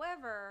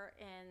 However,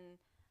 in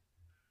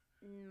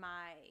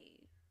my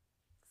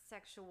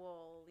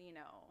sexual, you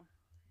know,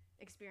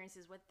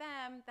 experiences with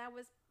them, that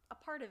was a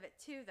part of it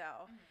too,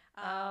 though.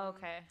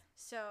 Okay.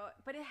 So,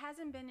 but it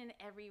hasn't been in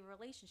every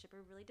relationship.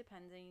 It really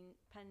depends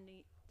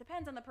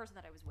on the person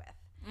that I was with.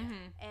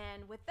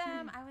 And with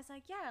them, I was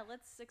like, yeah,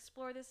 let's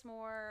explore this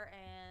more,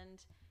 and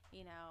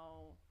you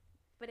know,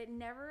 but it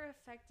never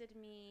affected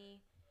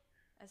me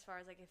as far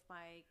as like if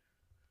my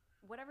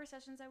whatever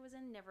sessions I was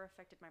in never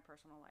affected my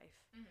personal life,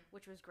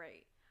 which was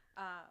great.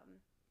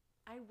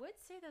 I would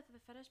say that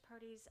the fetish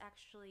parties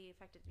actually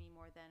affected me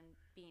more than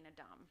being a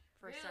dom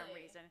for some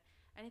reason.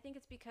 And I think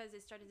it's because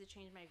it started to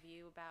change my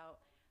view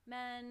about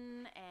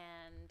men,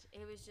 and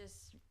it was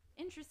just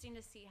interesting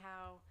to see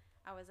how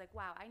I was like,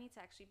 wow, I need to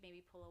actually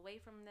maybe pull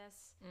away from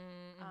this.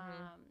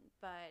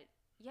 But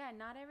yeah,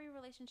 not every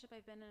relationship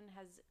I've been in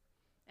has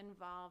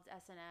involved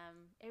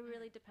S&M. It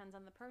really depends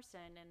on the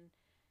person and,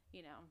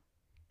 you know,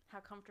 how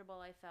comfortable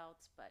I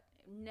felt, but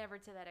never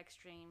to that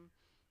extreme.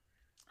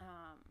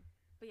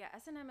 But yeah,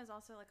 S&M is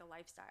also like a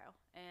lifestyle,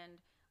 and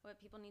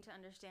what people need to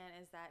understand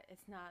is that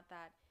it's not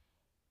that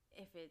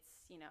if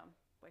it's, you know,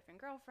 boyfriend,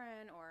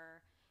 girlfriend,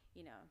 or,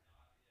 you know,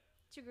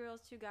 two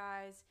girls, two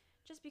guys,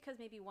 just because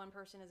maybe one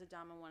person is a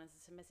dom and one is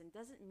a submissive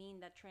doesn't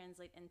mean that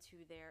translate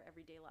into their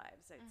everyday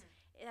lives.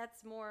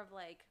 That's more of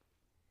like,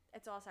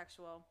 it's all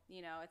sexual,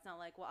 you know. It's not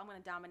like, well, I'm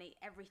going to dominate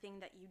everything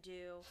that you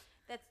do.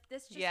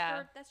 That's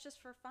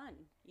just for fun,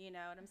 you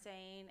know what I'm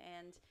saying?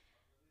 And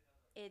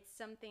it's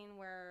something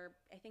where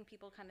I think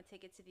people kind of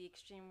take it to the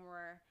extreme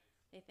where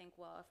they think,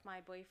 well, if my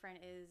boyfriend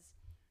is,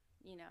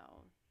 you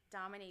know,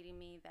 dominating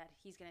me, that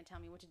he's going to tell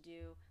me what to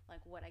do,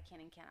 like what I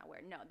can and cannot wear.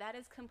 No, that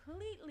is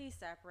completely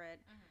separate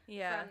from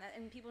that,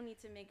 and people need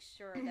to make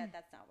sure that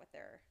that's not what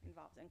they're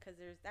involved in, because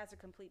that's a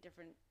complete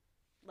different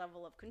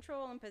level of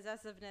control and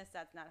possessiveness,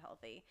 that's not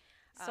healthy.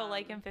 So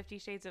like in 50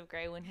 Shades of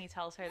Grey, when he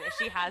tells her that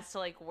she has to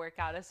like work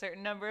out a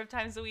certain number of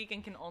times a week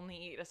and can only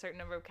eat a certain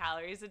number of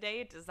calories a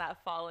day, does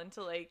that fall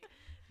into like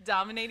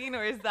dominating,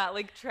 or is that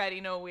like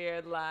treading a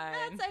weird line?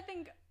 That's, I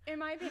think, in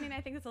my opinion, I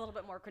think it's a little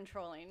bit more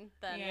controlling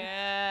than.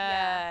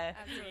 Yeah.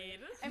 Absolutely.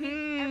 I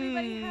mean,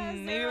 everybody has.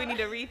 Maybe we need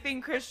to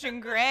rethink Christian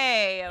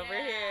Grey over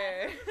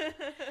here.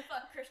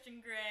 Fuck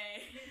Christian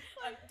Grey.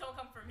 Don't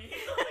come for me.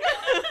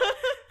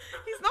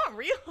 He's not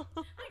real.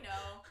 I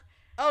know.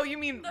 Oh, you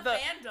mean the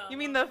fandom. You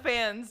mean the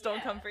fans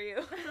don't come for you?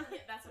 Yeah,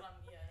 that's what I'm.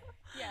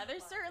 Yeah,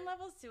 there's certain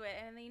levels to it,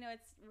 and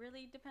it's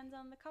really depends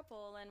on the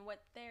couple and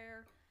what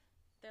their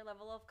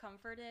level of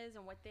comfort is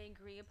and what they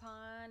agree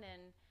upon,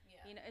 and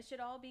it should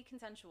all be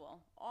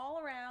consensual all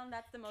around.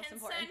 That's the most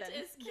important thing.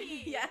 Consent is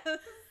key. Yes.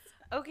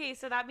 Okay,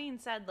 so that being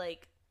said,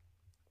 like,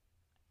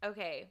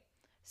 okay,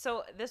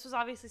 so this was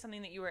obviously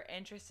something that you were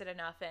interested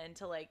enough in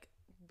to like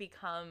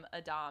become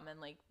a dom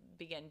and like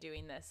begin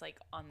doing this like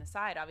on the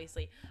side,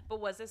 obviously, but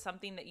was this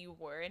something that you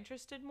were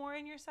interested more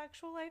in your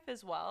sexual life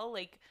as well?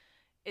 Like,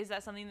 is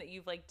that something that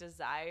you've like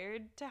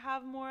desired to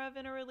have more of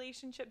in a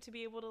relationship, to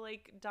be able to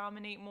like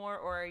dominate more,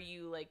 or are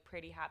you like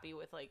pretty happy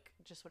with like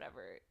just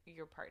whatever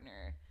your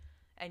partner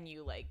and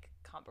you like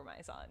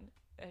compromise on?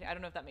 I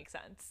don't know if that makes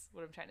sense,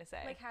 what I'm trying to say.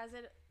 Like, has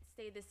it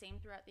stayed the same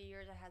throughout the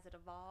years, or has it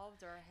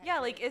evolved, or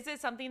like, is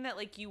it something that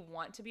like you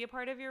want to be a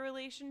part of your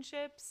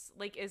relationships?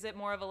 Like, is it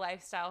more of a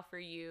lifestyle for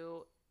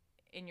you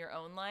in your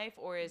own life,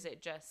 or is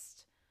it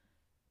just,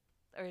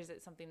 or is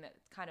it something that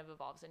kind of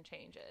evolves and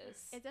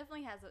changes? It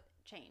definitely has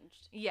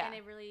changed. Yeah. And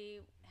it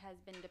really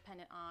has been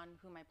dependent on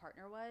who my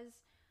partner was.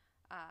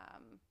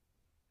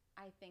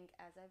 I think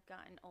as I've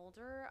gotten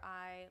older,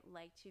 I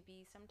like to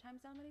be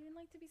sometimes dominating,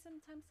 like to be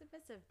sometimes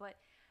submissive, but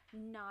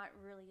not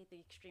really at the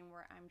extreme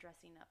where I'm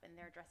dressing up and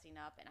they're dressing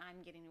up and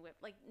I'm getting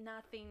whipped. Like,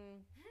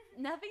 nothing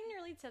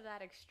really to that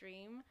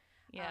extreme.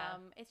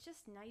 Yeah. It's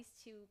just nice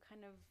to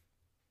kind of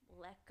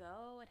let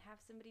go and have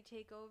somebody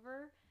take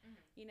over,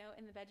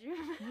 in the bedroom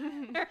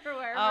or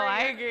wherever. Oh,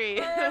 I agree.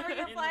 Wherever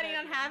you're planning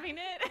on having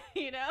it,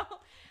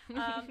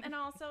 and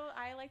also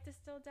I like to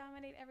still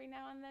dominate every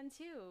now and then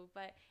too,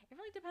 but it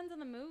really depends on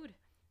the mood.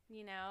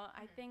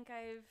 I think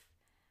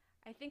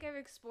I've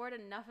explored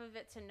enough of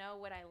it to know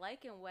what I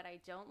like and what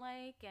I don't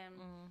like, and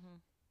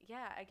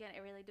again,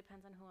 it really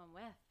depends on who I'm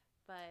with,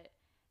 but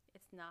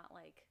it's not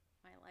like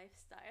my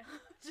lifestyle.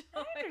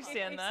 I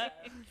understand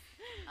that.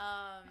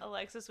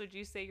 Alexis, would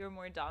you say you're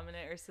more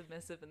dominant or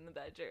submissive in the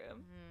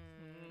bedroom?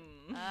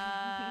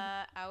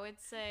 I would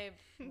say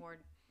more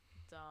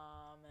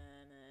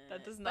dominant.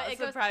 That does not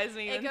surprise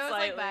me. It goes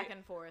slightly. like back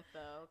and forth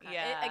though.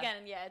 Yeah.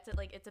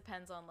 It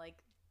depends on like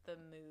the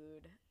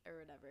mood or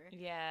whatever.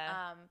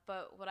 Yeah.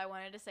 But what I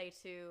wanted to say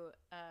too,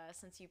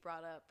 since you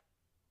brought up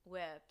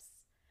whips,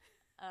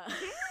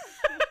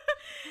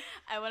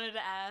 I wanted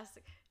to ask,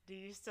 do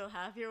you still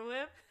have your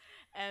whip?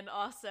 And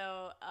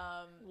also,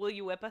 will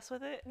you whip us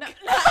with it? No, bitch.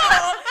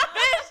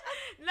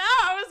 No,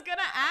 I was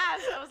gonna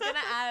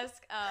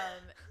ask.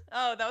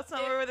 Oh, that's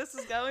not where this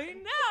is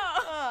going? No.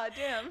 Oh,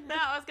 damn. No,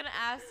 I was gonna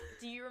ask,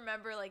 do you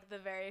remember like the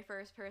very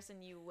first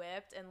person you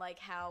whipped, and like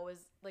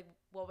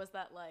what was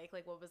that like?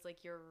 Like, what was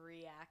like your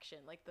reaction?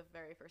 Like the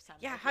very first time?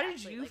 Yeah, like, how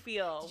did you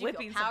feel? Did you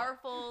feel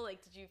powerful?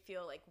 Like, did you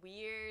feel like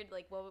weird?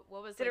 Like, what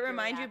was? Did like, it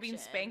remind you your of being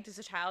reaction? spanked as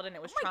a child and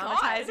it was Oh my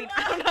traumatizing? God.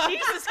 I don't know.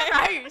 Jesus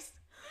Christ.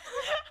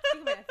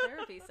 Think about a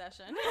therapy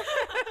session.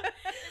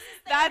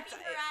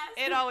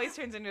 It always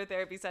turns into a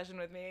therapy session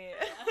with me.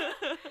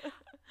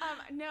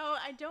 No,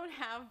 I don't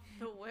have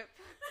the whip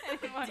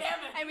anymore. Damn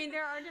it. I mean,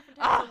 there are different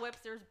types of whips.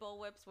 There's bull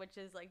whips, which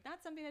is like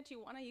not something that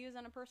you want to use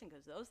on a person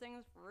because those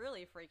things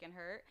really freaking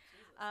hurt.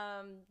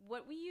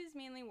 What we used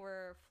mainly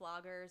were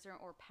floggers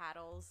or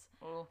paddles.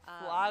 Oh,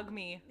 flog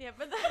me. Yeah,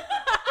 but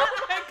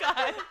Oh my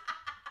God.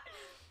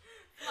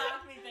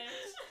 Flog me,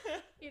 bitch.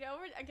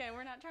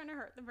 we're not trying to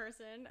hurt the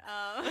person.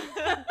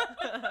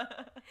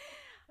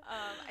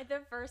 The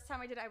first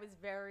time I did, I was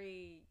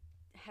very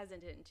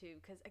hesitant to,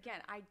 because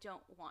again, I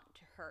don't want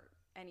to hurt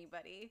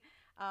anybody.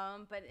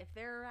 But if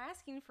they're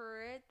asking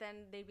for it,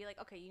 then they'd be like,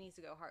 okay, you need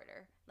to go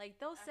harder. Like,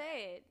 they'll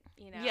say it,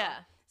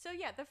 Yeah. So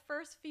yeah, the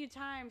first few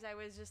times I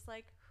was just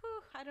like,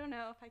 whew, I don't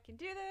know if I can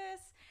do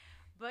this.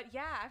 But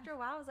yeah, after a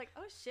while I was like,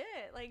 oh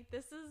shit, like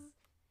it's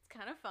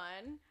kind of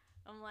fun.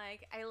 I'm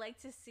like, I like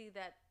to see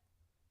that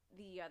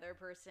the other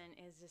person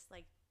is just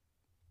like,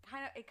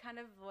 kind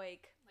of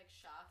like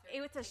shocked.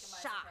 It's a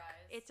shock.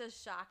 It's a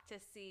shock to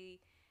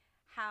see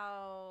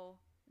how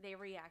they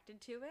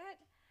reacted to it.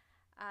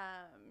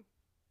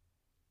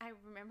 I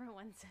remember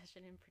one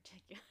session in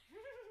particular.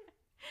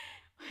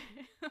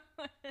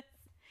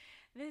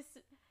 This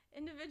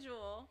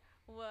individual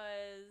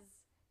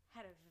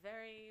had a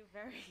very,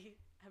 very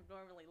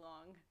abnormally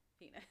long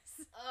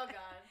penis. Oh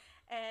God.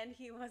 And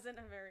he wasn't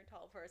a very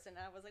tall person.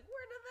 I was like,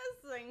 where did this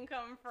thing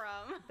come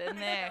from? Been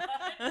there.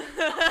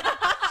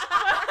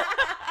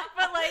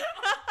 but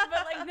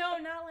like No,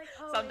 not like,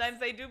 oh. Sometimes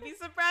they do be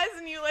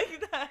surprising you like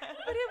that.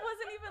 But it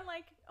wasn't even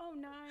like,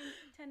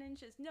 9-10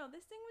 inches. No,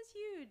 this thing was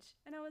huge.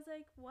 And I was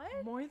like,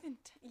 what? More than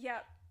 10.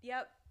 Yep.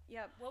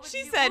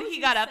 She said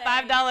he got a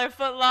 $5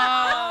 foot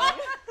long.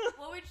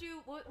 What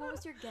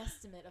was your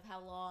guesstimate of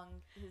how long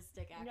his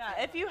dick actually Yeah,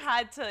 was?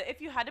 if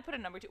you had to put a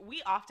number to,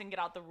 we often get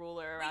out the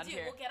ruler around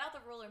here. We'll get out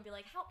the ruler and be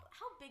like, how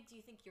big do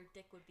you think your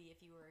dick would be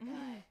if you were a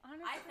guy?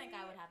 Honestly, I think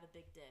I would have a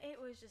big dick. It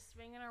was just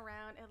swinging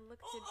around. It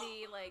looked to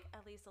be like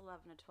at least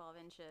 11 to 12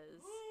 inches.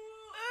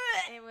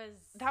 It was.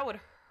 That would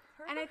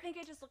hurt. And I think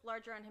it just looked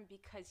larger on him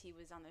because he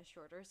was on the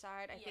shorter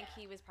side. I think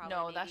he was probably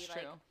no, maybe that's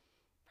like, true.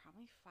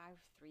 Probably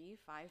 5'3",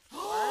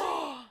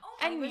 5'4".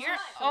 And you're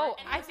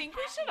I think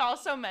we should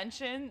also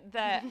mention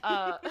that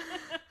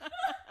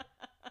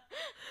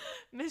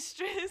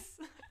mistress,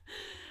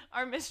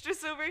 our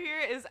mistress over here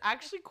is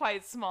actually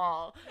quite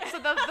small. So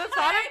the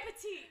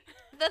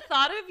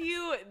thought of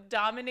you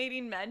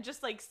dominating men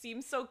just like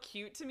seems so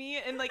cute to me,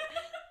 and like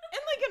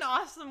in an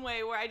awesome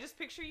way, where I just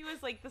picture you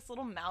as like this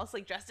little mouse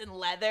like dressed in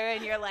leather,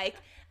 and you're like,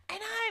 and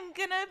I'm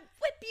gonna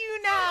whip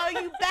you now,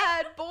 you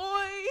bad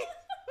boy.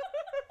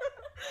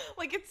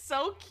 Like, it's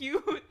so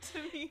cute to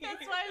me.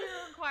 That's why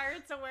we're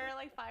required to wear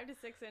like 5 to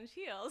 6 inch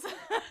heels.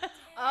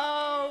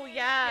 Oh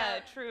yeah,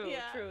 true.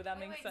 That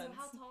makes sense. So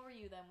how tall were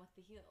you then with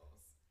the heels?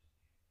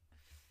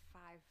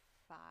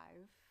 5'5".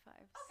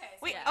 Okay. So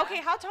Wait, yeah.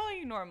 okay, how tall are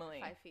you normally?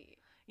 5 feet.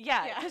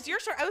 Yeah, because you're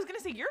short. I was gonna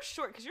say you're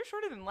short because you're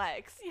shorter than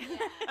Lex. Yeah.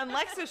 And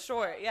Lex is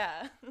short,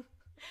 yeah.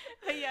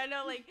 But yeah,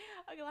 no, like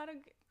a lot of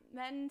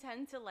men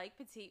tend to like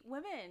petite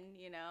women,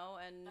 you know,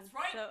 and That's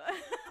right. So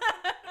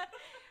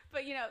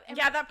but you know,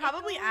 Yeah, that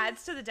probably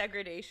adds to the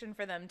degradation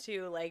for them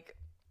too, like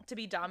to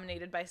be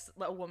dominated by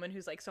a woman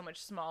who's like so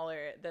much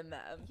smaller than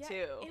them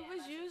too. It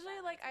was usually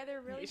like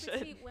either really You should.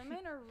 petite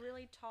women or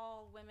really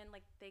tall women,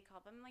 like they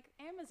call them like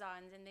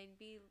Amazons, and they'd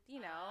be, you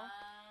know,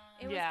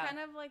 it was Yeah. kind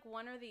of like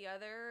one or the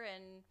other.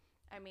 And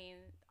I mean,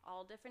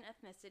 all different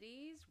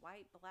ethnicities,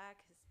 white,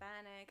 black,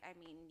 Hispanic, I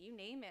mean, you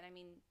name it. I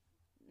mean,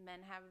 men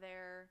have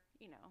their,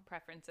 you know,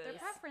 Preferences. their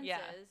preferences. Yeah.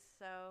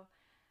 So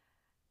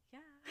yeah.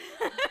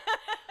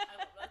 I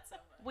love that so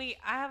much. Wait,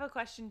 I have a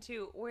question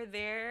too. Were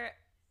there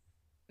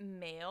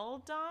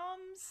male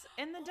doms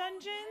in the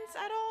dungeons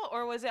at all,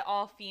 or was it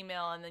all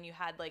female and then you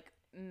had like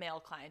male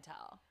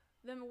clientele?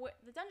 The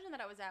dungeon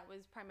that I was at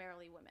was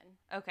primarily women.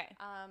 Okay.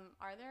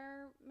 Are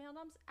there male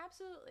doms?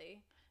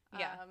 Absolutely.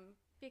 Yeah.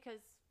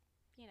 Because,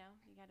 you know,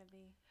 you gotta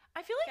be.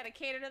 I feel like Gotta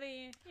cater to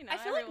the, you know, I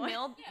feel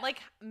everyone. like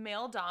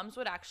male doms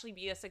would actually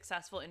be a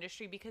successful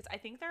industry, because I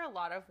think there are a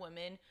lot of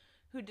women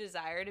who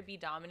desire to be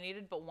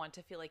dominated but want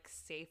to feel like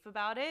safe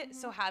about it. Mm-hmm.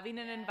 So having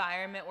an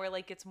environment where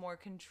like it's more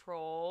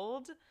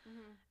controlled,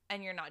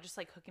 and you're not just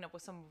like hooking up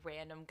with some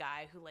random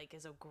guy who like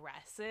is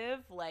aggressive,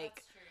 like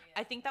That's true,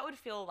 yeah. I think that would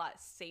feel a lot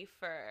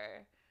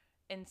safer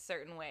in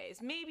certain ways.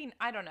 Maybe,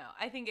 I don't know.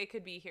 I think it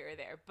could be here or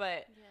there,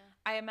 but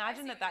I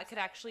imagine that could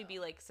actually be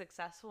like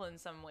successful in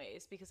some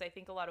ways, because I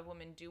think a lot of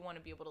women do want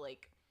to be able to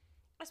like,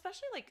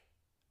 especially like,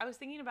 I was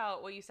thinking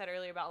about what you said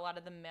earlier about a lot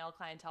of the male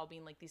clientele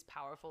being like these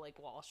powerful like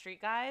Wall Street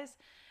guys,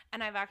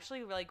 and I've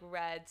actually like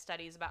read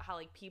studies about how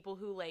like people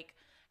who like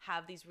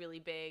have these really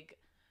big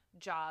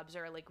jobs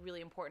or like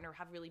really important or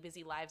have really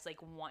busy lives like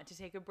want to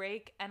take a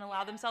break and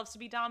allow themselves to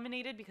be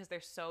dominated, because they're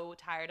so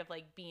tired of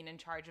like being in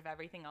charge of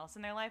everything else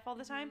in their life all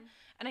the time.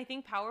 And I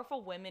think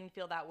powerful women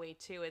feel that way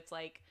too. It's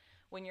like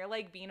when you're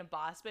like being a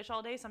boss bitch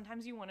all day,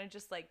 sometimes you want to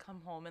just like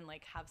come home and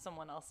like have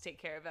someone else take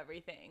care of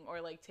everything,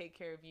 or like take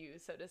care of you,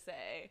 so to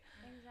say.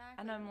 Exactly.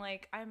 And I'm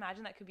like, I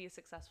imagine that could be a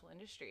successful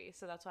industry.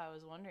 So that's why I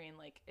was wondering,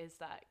 like, is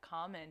that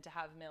common to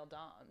have male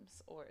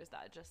doms, or is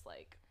that just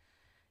like,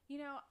 you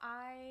know,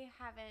 I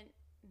haven't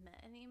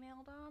met any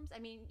male doms. I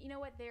mean, you know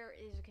what? There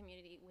is a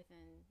community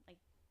within like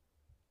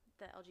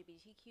the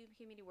LGBTQ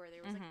community where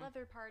there was like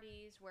leather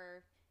parties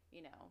where,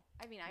 you know,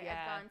 I mean, I've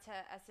gone to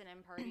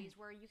S&M parties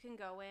where you can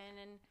go in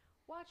and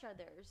watch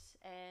others,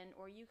 and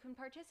or you can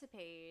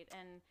participate,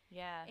 and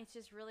it's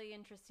just really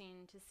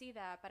interesting to see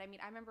that. But I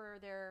mean, I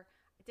remember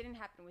it didn't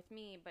happen with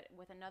me, but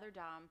with another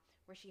dom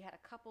where she had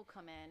a couple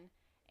come in,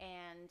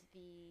 and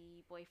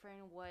the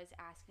boyfriend was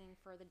asking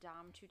for the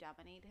dom to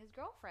dominate his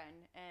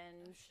girlfriend,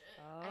 and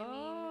I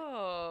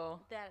mean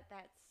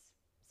that's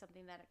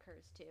something that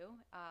occurs too.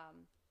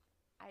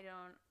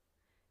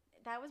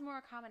 That was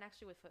more common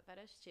actually with foot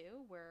fetish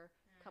too, where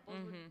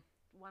couples would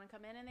want to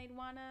come in and they'd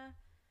want to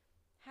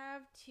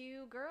have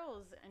two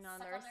girls in on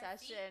their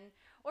session,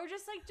 or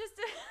just to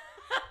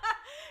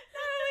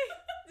not really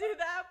do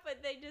that,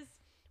 but they just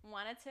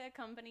wanted to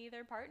accompany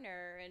their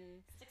partner and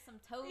stick some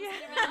toes in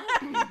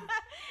your mouth.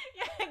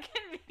 it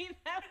can be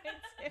that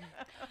way too.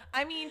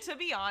 I mean, to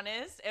be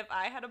honest, if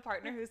I had a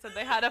partner who said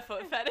they had a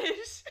foot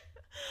fetish,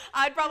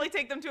 I'd probably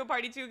take them to a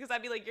party too, because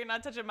I'd be like, you're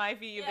not touching my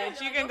feet, you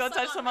bitch. You can go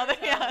touch some other,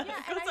 go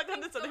suck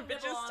on this other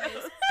bitch's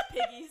toes.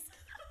 Piggies.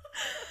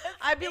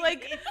 I'd be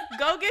like,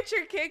 go get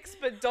your kicks,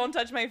 but don't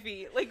touch my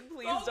feet. Like,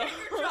 please go don't.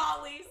 Get your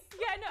jollies.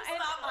 Yeah, no, Just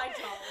not my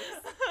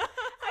jollies.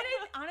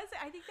 Honestly,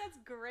 I think that's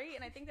great,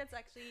 and I think that's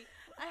actually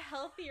a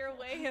healthier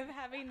way of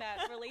having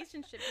that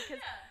relationship,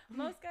 because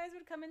most guys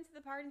would come into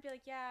the party and be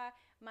like, yeah,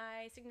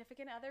 my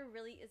significant other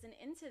really isn't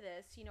into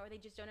this, or they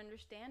just don't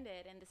understand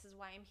it, and this is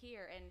why I'm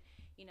here. And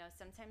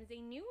sometimes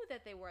they knew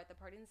that they were at the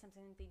party, and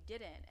sometimes they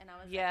didn't. And I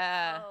was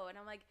like, oh, and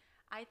I'm like,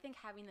 I think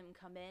having them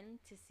come in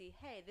to see,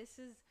 hey, this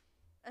is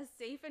a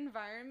safe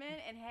environment,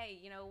 and hey,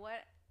 you know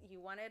what?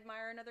 You want to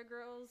admire another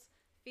girl's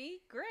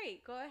feet?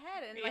 Great, go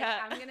ahead. And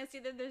I'm gonna see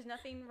that there's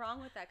nothing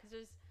wrong with that,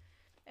 because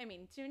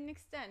to an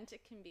extent,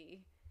 it can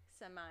be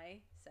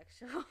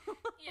semi-sexual.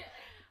 Yeah.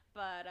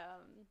 But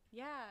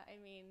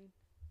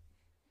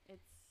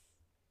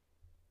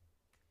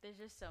there's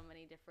just so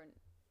many different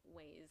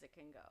ways it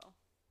can go.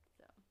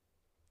 So.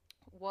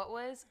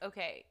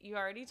 You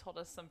already told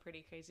us some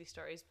pretty crazy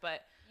stories,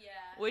 but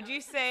would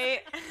you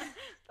say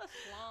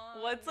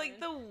what's like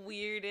the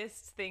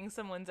weirdest thing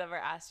someone's ever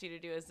asked you to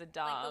do as a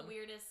dom? Like the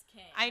weirdest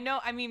kink. I know,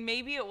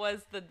 maybe it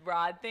was the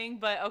rod thing,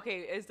 but okay,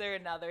 is there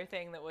another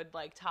thing that would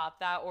like top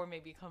that or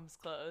maybe comes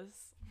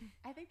close?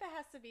 I think that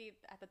has to be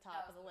at the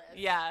top of the list.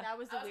 Yeah. That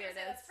was the weirdest.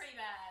 That's pretty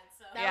bad.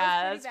 So.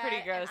 That's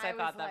pretty gross. I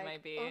thought that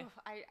might be. Oh,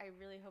 I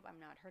really hope I'm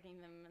not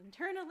hurting them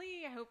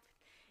internally. I hope,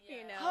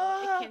 it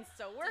can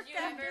still work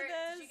after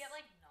this. Did you get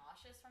like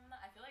nauseous from that?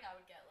 I feel like I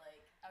would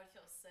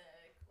feel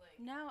sick. Like.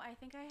 No, I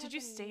think I Did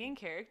you stay in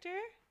character?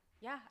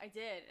 Yeah, I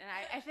did. And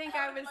I think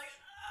I was. Like,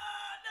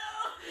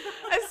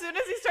 no. As soon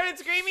as he started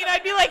screaming,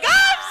 I'd be like,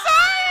 I'm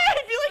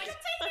sorry. I'd be like,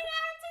 take it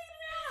out.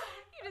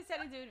 You just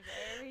had to do it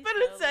very But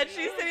slowly. instead,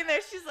 she's sitting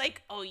there. She's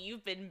like, oh,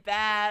 you've been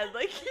bad.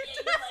 Like, Yeah,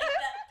 you like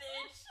that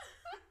bitch.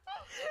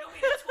 You want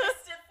me to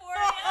twist it for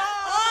you?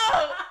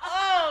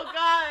 oh,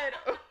 God.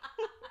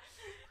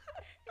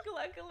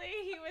 Luckily,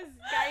 he was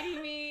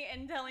guiding me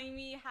and telling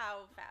me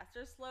how fast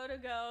or slow to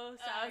go.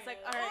 So I was like,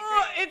 all right,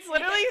 great. It's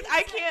literally,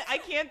 I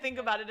can't think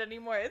about it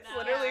anymore. It's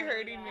literally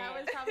hurting me. That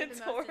was probably It's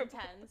the most horrible.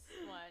 intense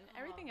one.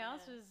 Everything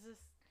else was just.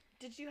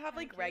 Did you have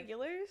like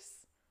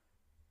regulars?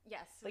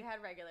 Yes, we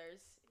had regulars.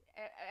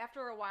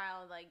 After a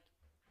while, like,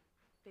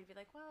 they'd be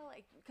like, well,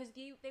 like, because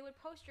they would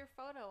post your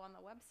photo on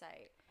the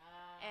website.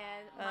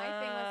 And my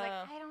thing was like,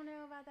 I don't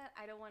know about that.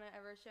 I don't want to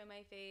ever show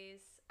my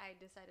face. I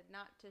decided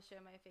not to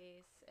show my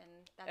face, and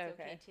that's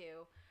okay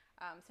too.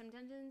 Some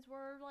dungeons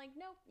were like,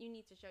 nope, you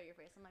need to show your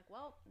face. I'm like,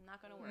 well, I'm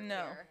not going to work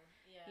here.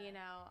 Yeah.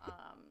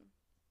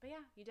 But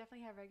yeah, you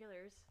definitely have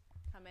regulars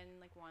come in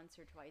like once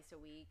or twice a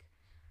week.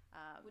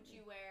 Would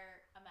you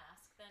wear a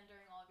mask then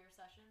during all of your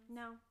sessions?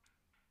 No.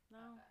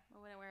 I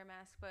wouldn't wear a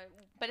mask, but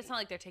it's not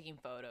like they're taking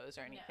photos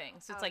or anything.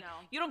 So it's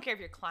you don't care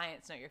if your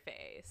clients know your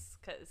face,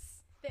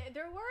 because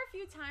there were a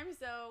few times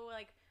though,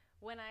 like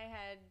when I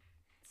had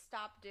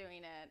stopped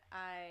doing it,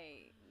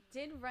 I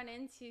did run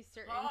into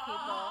certain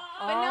people,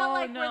 but not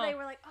like where they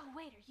were like, "Oh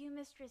wait, are you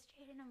Mistress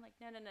Jayden?" I'm like,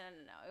 no.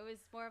 It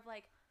was more of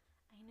like,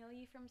 I know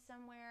you from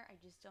somewhere, I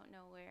just don't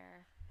know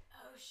where.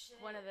 Oh shit.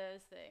 One of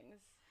those things.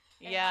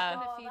 Yeah.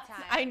 A few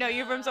times. I know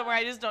you from somewhere,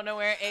 I just don't know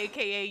where,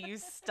 aka you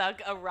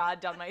stuck a rod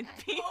down my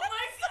penis. Oh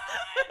my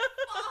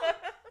god!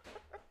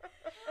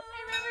 I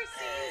remember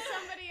seeing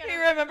somebody.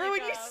 Remember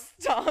when you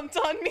stomped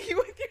on me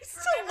with your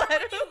stiletto? Remember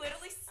when you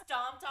literally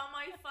stomped on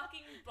my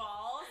fucking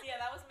balls? Yeah,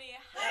 that was me.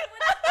 Hi,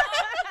 what's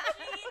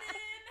up,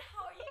 Jayden?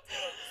 How are you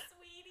doing,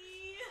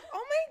 sweetie?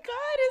 Oh my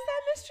god, is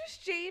that Mistress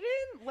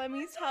Jayden? Let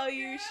me tell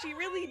you, she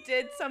really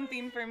did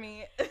something for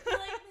me. You're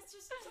like,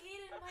 Mistress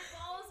Jayden, my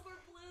balls were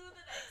blue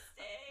the next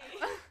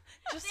day.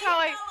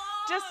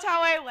 Just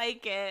how I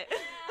like it.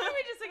 I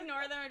would just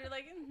ignore them and be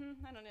like,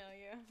 I don't know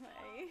you.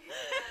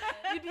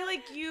 Like. You'd be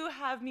like, you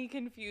have me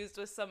confused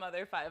with some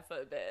other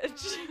 5-foot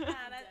bitch.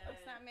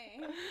 That's not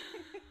me.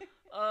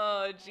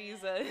 Oh,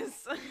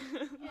 Jesus. Yeah.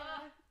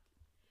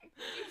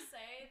 Would you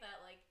say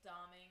that like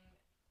doming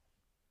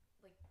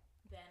like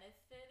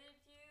benefited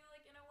you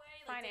like in a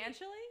way? Like,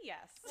 Financially,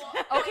 yes.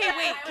 Well, Okay,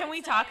 wait, I can would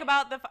we say- talk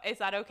about is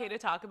that okay to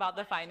talk about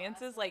the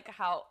finances? Like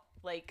how,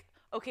 like,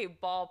 okay,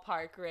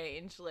 ballpark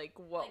range, like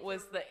what Like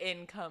was the the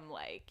income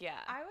like?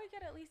 Yeah. I would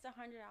get at least $100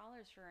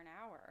 for an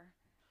hour.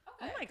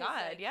 Oh my 'Cause,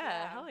 god, like,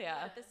 yeah, hell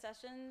yeah. At the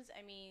sessions,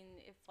 I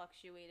mean, it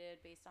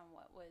fluctuated based on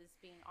what was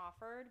being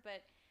offered,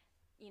 but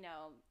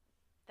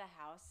the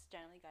house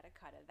generally got a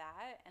cut of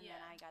that, and then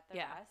I got the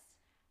rest.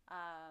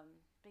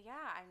 But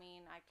yeah, I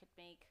mean, I could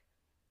make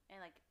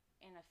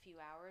in a few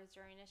hours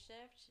during a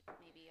shift,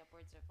 maybe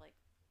upwards of like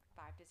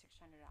 $500 to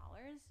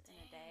 $600 in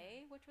a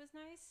day, which was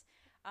nice.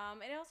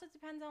 It also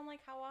depends on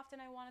like how often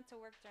I wanted to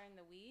work during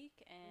the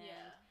week, and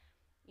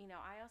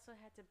I also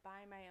had to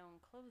buy my own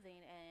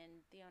clothing,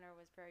 and the owner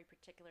was very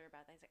particular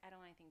about that. He's like, I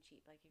don't want anything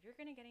cheap. Like, if you're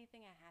gonna get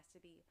anything, it has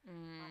to be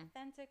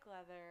authentic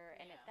leather,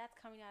 and that's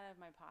coming out of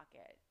my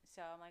pocket.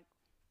 So I'm like,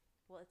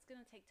 well, it's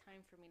gonna take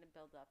time for me to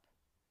build up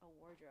a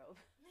wardrobe.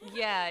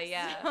 Yeah,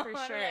 for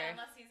sure. Yeah,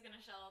 unless he's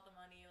gonna shell out the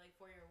money like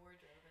for your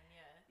wardrobe, and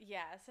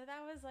Yeah, so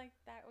that was like,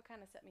 that would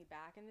kind of set me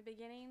back in the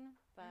beginning,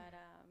 but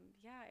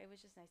yeah, it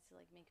was just nice to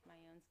like make my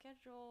own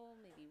schedule,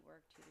 maybe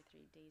work 2 to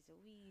 3 days a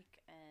week,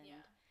 and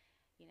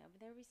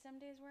but there would be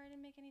some days where I didn't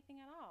make anything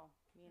at all,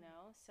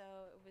 so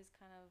it was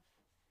kind of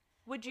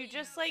Would you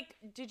just like,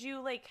 did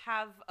you like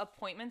have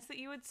appointments that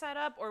you would set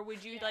up, or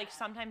would you like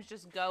sometimes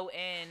just go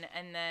in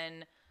and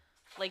then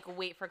like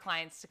wait for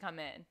clients to come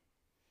in?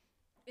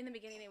 In the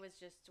beginning, it was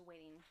just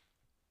waiting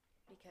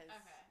because.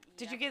 Okay.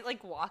 Did you get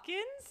like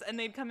walk-ins and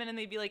they'd come in and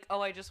they'd be like, oh,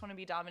 I just want to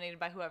be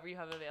dominated by whoever you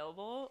have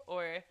available,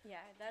 or?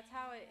 Yeah, that's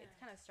how it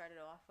kind of started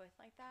off with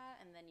like that,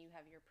 and then you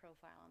have your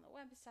profile on the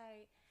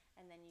website,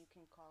 and then you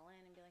can call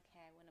in and be like,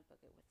 hey, I want to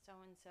book it with so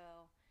and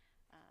so.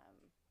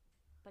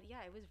 But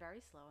yeah, it was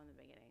very slow in the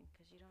beginning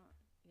because you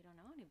don't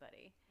know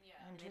anybody. Yeah.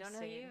 And they don't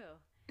know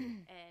you.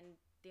 And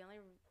the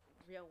only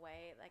real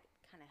way like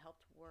kind of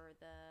helped were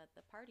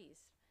the parties.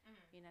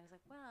 You know, it's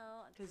like,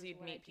 well, because you'd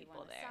meet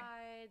people there.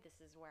 This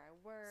is where I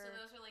work. So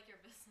those are like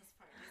your business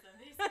parties, then,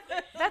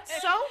 basically. That's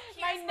so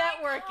my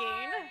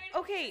networking.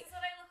 Okay. This is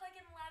what I look like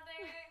in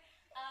leather.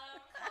 Call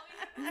me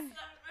at this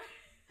number.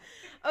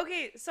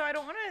 Okay, so I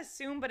don't want to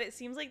assume, but it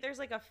seems like there's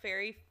like a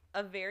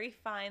very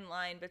fine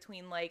line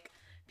between like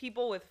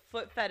people with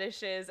foot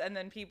fetishes and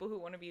then people who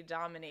want to be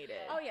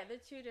dominated. Oh yeah, they're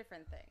two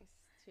different things.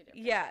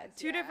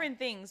 Two different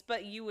things,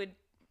 but you would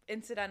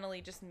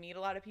incidentally just meet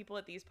a lot of people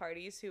at these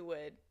parties who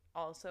would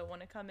also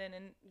want to come in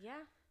and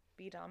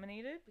be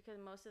dominated, because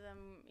most of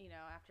them, you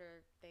know,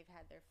 after they've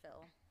had their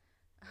fill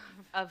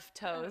of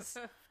toes.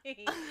 They're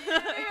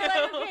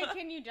like, okay,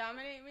 can you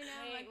dominate me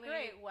now? I'm like,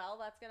 great. Well,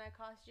 that's gonna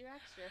cost you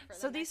extra for.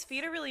 So these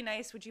feet are really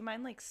nice. Would you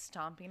mind like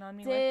stomping on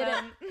me with Did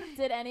them?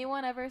 did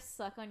anyone ever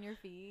suck on your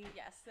feet?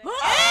 Yes.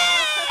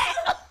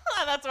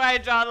 That's where I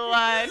draw the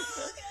line.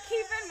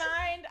 Keep in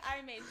mind,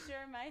 I made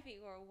sure my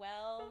feet were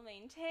well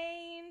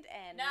maintained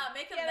and. Now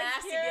make them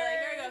nasty. Be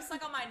like, here we go,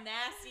 suck on my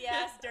nasty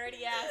ass,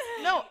 dirty ass.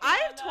 No,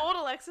 I've told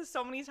Alexis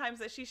so many times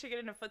that she should get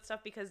into foot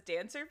stuff because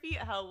dancer feet.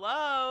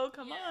 Hello,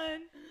 come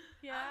on.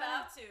 Yeah. I'm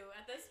about to.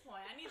 At this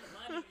point, I need the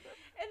money.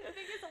 And the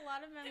thing is, a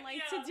lot of men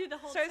like to do the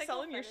whole. Start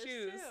tickle selling your fetish,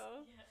 shoes.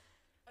 too. Yeah.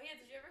 Oh yeah,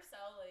 did you ever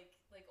sell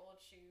like old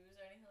shoes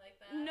or anything like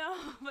that? No,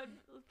 but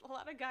a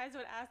lot of guys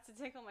would ask to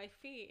tickle my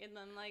feet, and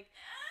then like,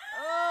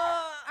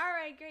 oh, all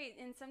right, great.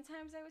 And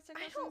sometimes I was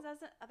tickle,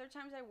 other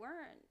times I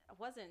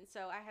wasn't.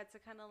 So I had to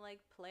kind of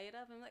like play it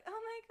up and be like, oh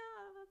my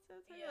god, that's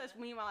so ticklish.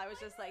 Meanwhile, I was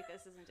just like,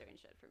 this isn't doing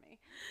shit for me.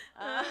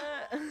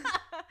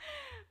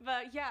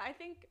 But yeah, I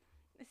think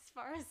as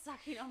far as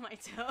sucking on my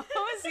toes,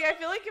 see, I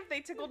feel like if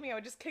they tickled me, I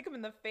would just kick them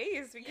in the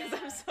face because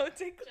I'm so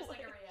tickled. Just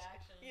like a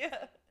reaction.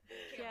 Yeah.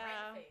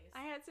 Yeah,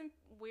 I had some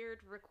weird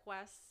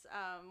requests.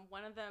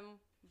 One of them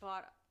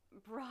brought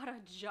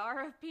a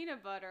jar of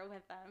peanut butter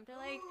with them. They're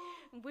like,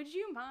 would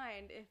you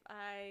mind if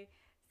I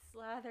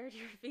slathered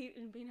your feet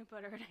in peanut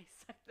butter and I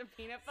sucked the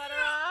peanut butter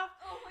off?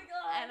 Oh my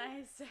god. And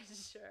I said,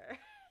 sure.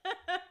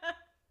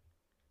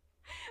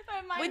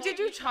 Wait, did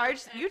you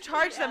charge? You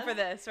charged them for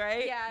this,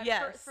 right? Yeah.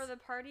 Yes. For the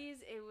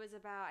parties, it was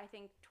about, I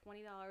think,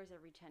 $20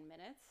 every 10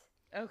 minutes.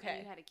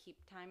 Okay. And you had to keep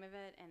time of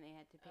it, and they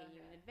had to pay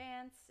you in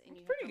advance. And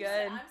you pretty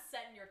good. I'm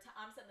setting the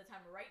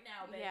timer right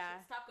now, bitch.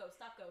 Yeah. Stop, go.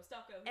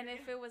 And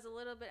if it was a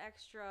little bit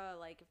extra,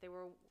 like if they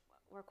were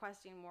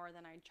requesting more,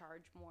 then I'd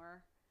charge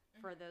more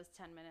for those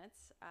 10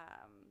 minutes.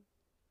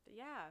 But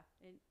yeah,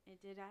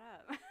 it did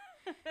add up.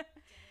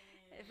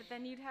 But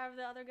then you'd have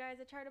the other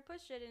guys that try to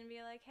push it and be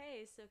like,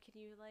 hey, so can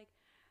you like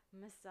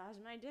massage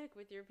my dick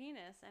with your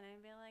penis? And I'd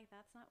be like,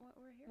 that's not what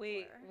we're here for.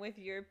 Wait, with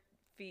your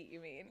feet,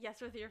 you mean?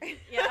 Yes, with your feet.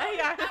 Yeah.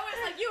 I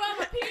was like, you have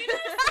a penis?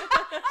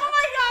 Oh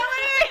my god, what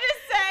did I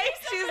just say?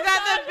 She's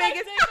got the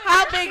biggest.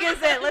 How big is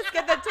it? Let's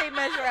get the tape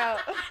measure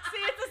out.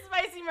 See, it's a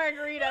spicy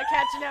margarita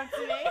catching up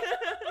to me.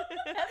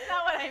 That's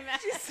not what I meant.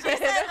 She She said,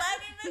 let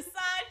me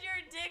massage your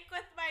dick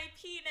with my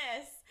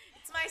penis.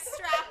 It's my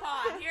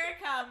strap-on. Here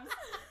it comes.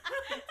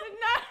 Wait,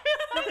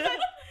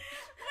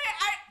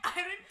 I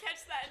didn't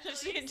catch that.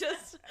 She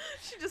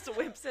just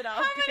whips it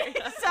out. How many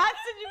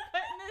shots did you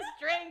put in this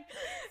drink?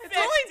 It's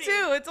only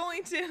two. It's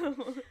only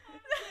two.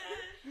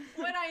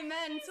 What I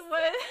meant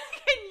was,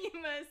 can you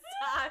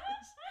massage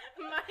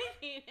my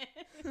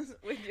penis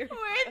with your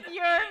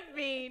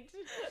feet?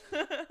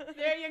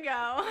 There you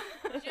go.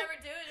 Did you ever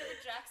do it? Did you ever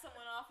jack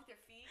someone off with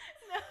your feet?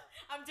 No.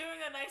 I'm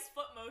doing a nice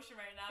foot motion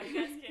right now. You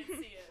guys can't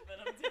see it, but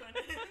I'm doing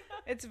it.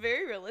 It's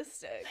very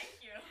realistic.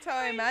 Thank you. That's how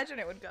I imagine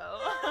it would go.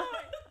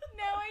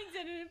 No, I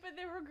didn't. But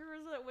there were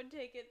girls that would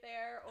take it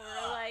there, or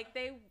like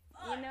they,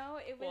 you know,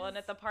 it was. Well, and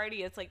at the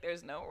party, it's like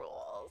there's no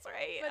rules,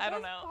 right? But I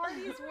don't know.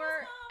 Parties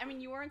were. I mean,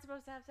 you weren't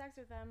supposed to have sex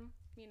with them.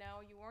 You know,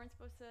 you weren't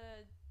supposed to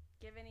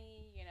give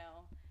any, you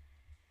know,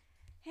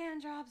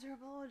 hand jobs or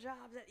blow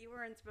jobs that you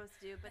weren't supposed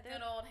to do. But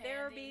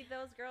there would be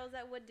those girls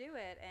that would do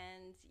it,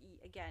 and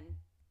again,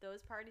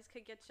 those parties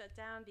could get shut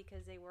down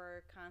because they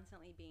were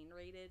constantly being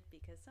raided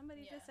because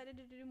somebody decided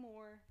to do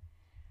more.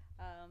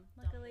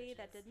 Luckily,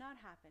 that did not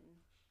happen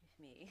with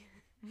me.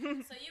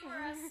 So you were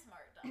a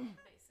smart dom,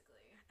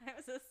 basically. I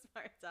was a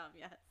smart dom,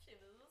 yes. She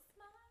was a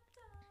smart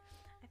dom.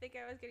 I think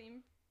I was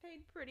getting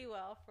paid pretty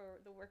well for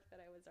the work that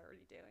I was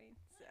already doing.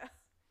 So,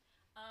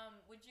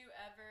 would you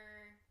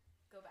ever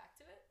go back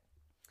to it?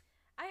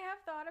 I have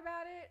thought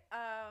about it.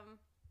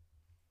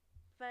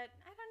 but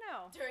I don't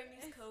know. During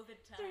these COVID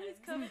times. During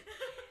these COVID,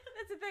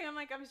 that's the thing. I'm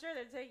like, I'm sure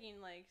they're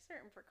taking like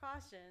certain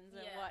precautions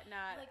and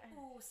whatnot. Like,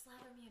 ooh,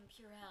 slather me in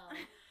Purell.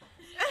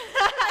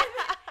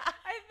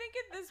 I think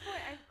at this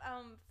point,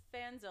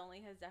 Fans Only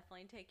has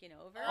definitely taken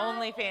over.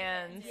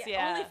 OnlyFans,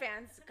 yeah.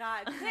 OnlyFans,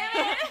 God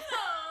damn it.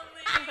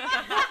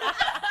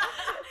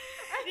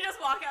 You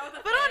just walk out with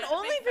a But fan,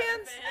 on big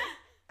OnlyFans, fan.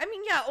 I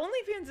mean, yeah,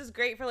 OnlyFans is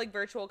great for like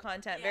virtual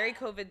content, very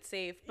COVID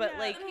safe, but Yeah.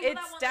 like The people that it's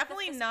want, like, the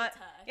definitely physical not.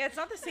 touch. Yeah, it's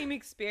not the same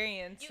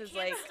experience You as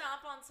can't like.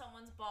 stomp on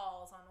someone's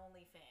balls on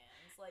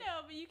OnlyFans. Like,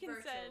 No, but you can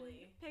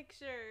virtually. send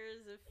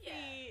pictures of Yeah.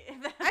 feet.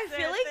 If that's I their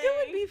feel like it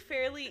would thing. be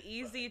fairly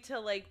easy to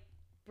like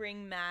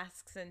bring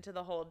masks into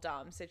the whole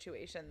dom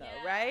situation though,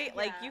 Yeah. right?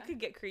 Like you Yeah. could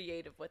get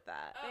creative with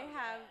that. Oh,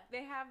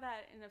 They have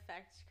that in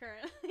effect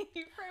currently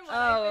from what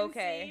Oh, I've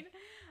been okay. seeing.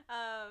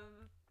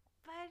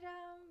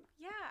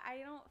 Yeah, I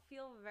don't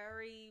feel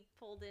very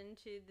pulled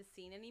into the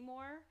scene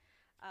anymore.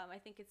 I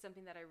think it's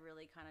something that I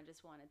really kind of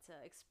just wanted to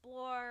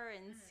explore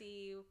and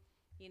see,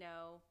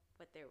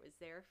 what there was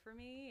there for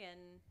me,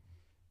 and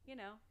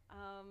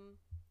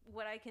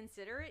would I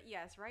consider it?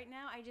 Yes. Right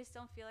now, I just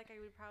don't feel like I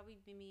would probably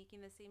be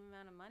making the same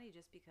amount of money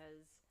just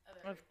because Of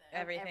of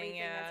everything, everything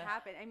yeah. that's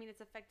happened. I mean,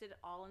 it's affected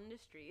all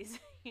industries,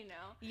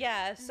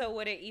 Yeah, so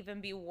would it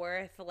even be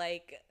worth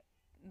like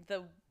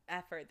the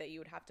effort that you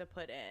would have to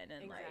put in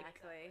and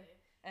Exactly.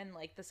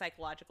 like the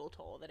psychological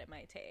toll that it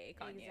might take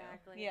on you?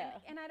 Exactly. Yeah.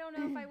 And I don't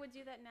know if I would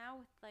do that now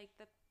with like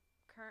the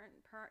current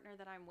partner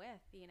that I'm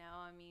with,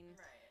 I mean,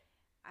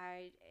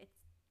 Right.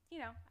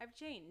 I've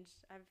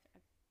changed. I've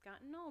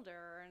gotten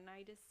older and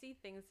I just see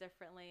things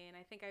differently, and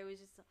I think I was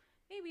just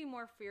maybe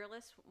more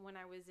fearless when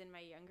I was in my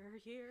younger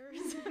years.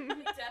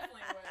 You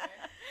definitely were.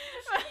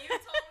 You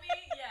told me,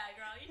 yeah,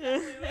 girl, you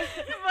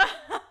definitely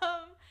were.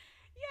 But,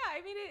 yeah,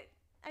 I mean,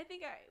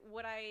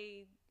 would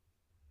I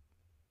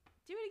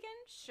do it again?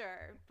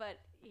 Sure. But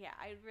yeah,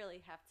 I'd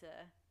really have to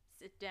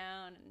sit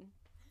down and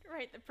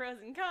write the pros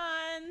and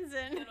cons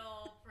and Good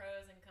old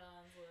pros and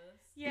cons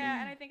list.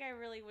 yeah, and I think I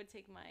really would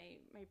take my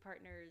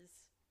partner's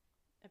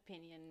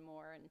opinion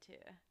more into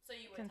So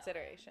you would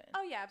Consideration.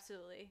 oh yeah,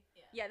 absolutely.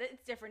 Yeah.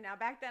 It's different now.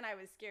 Back then I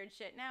was scared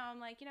shit. Now I'm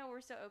like,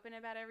 we're so open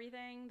about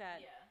everything that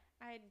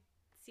I'd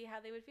see how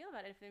they would feel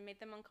about it. If it made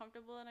them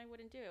uncomfortable, and I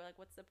wouldn't do it. Like,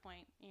 what's the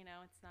point?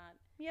 It's not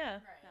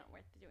Yeah, Right. not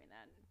worth doing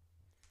that.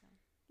 So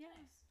yeah.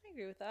 Nice. I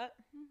agree with that.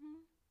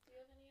 Mm-hmm. Do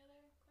you have any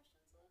other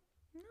questions left?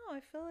 No,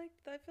 I feel like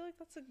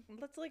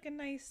that's like a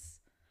nice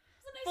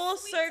It's a nice full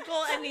sweet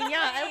circle touch. ending.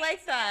 Yeah, I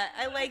like Nice. that.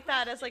 I Yeah, like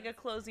that as like a questions.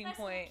 closing Nice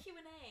point.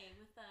 little Q&A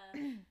with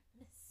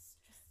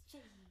Mistress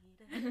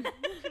Jayden.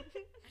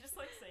 I just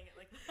like saying it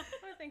like that.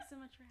 Well, thanks so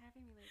much for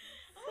having me, ladies.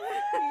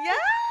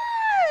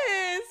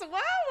 Yes! Wow,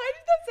 why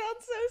did that sound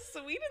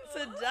so sweet and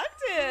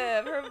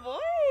seductive? Her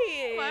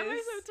voice. Why am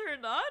I so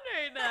turned on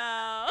right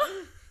now?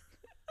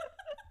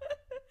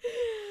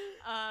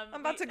 I'm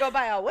about to go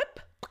buy a whip.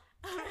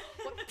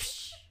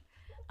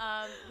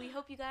 We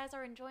hope you guys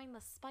are enjoying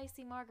the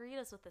spicy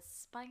margaritas with this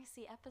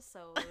spicy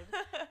episode.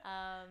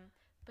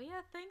 But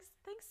yeah, thanks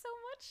so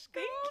much.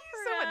 Thank you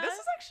so much. This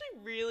is actually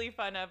a really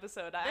fun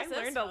episode. I This is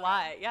learned a fun.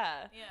 lot.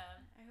 Yeah. Yeah.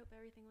 I hope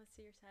everything was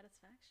to your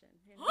satisfaction.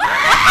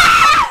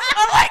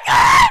 Oh my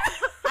god!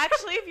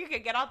 Actually, if you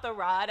could get out the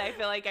rod, I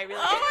feel like I really.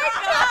 Oh my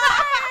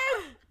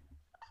god!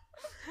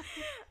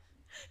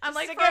 I'm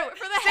like, stick for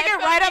the stick it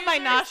headphone right up my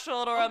users-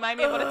 nostril to remind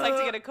me of what it's like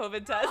to get a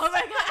COVID test. Oh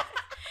my god.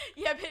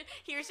 Yeah, but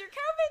here's your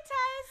COVID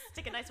test.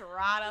 Stick a nice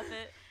rod up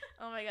it.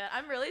 Oh my god.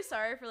 I'm really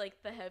sorry for like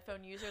the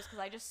headphone users because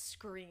I just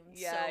screamed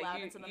so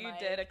loud into the you mic.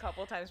 did a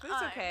couple times, but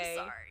it's okay.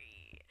 I'm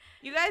sorry.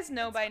 You guys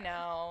know by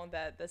now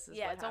that this is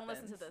Yeah, what don't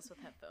listen to happens. this with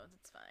headphones.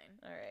 It's fine.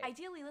 All right.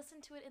 Ideally, listen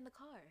to it in the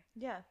car.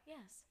 Yeah.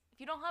 Yes. If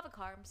you don't have a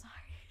car, I'm sorry.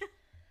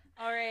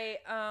 All right.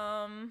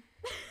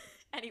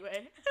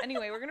 Anyway.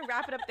 Anyway, we're gonna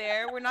wrap it up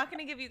there. We're not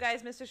gonna give you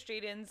guys Mistress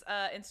Jayden's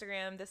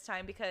Instagram this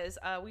time because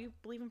we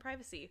believe in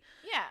privacy.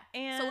 Yeah.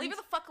 So leave And it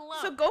the fuck alone.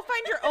 So go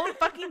find your own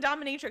fucking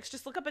dominatrix.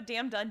 Just look up a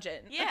damn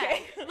dungeon. Yeah.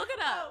 Okay? Look it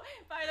Oh, up.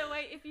 by the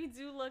way, if you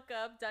do look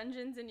up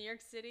dungeons in New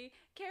York City,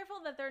 careful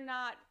that they're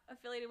not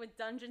affiliated with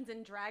Dungeons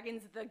and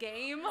Dragons, the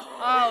game.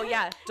 Oh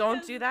yeah.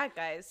 Don't do that,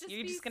 guys. Just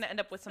You're be just gonna end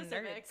up with some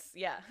specific. nerds.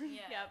 Yeah.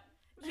 Yeah. Yep.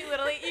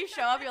 You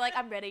show up, you're like,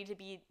 I'm ready to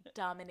be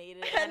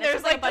dominated. And it's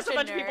there's like just a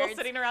bunch of of people nerds.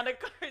 sitting around a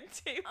card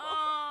table.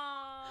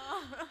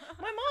 Oh.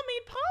 My mom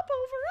made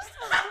popovers.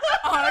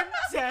 I'm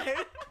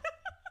dead.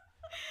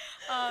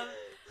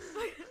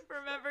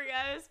 Remember,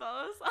 guys,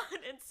 follow us on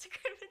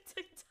Instagram and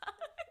TikTok.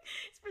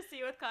 It's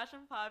Proceed with Caution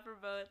Pod for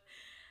both.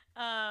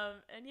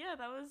 And yeah,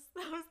 that was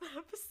the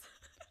episode.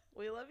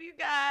 We love you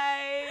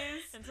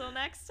guys. Until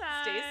next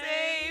time. Stay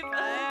safe.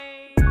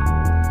 Bye.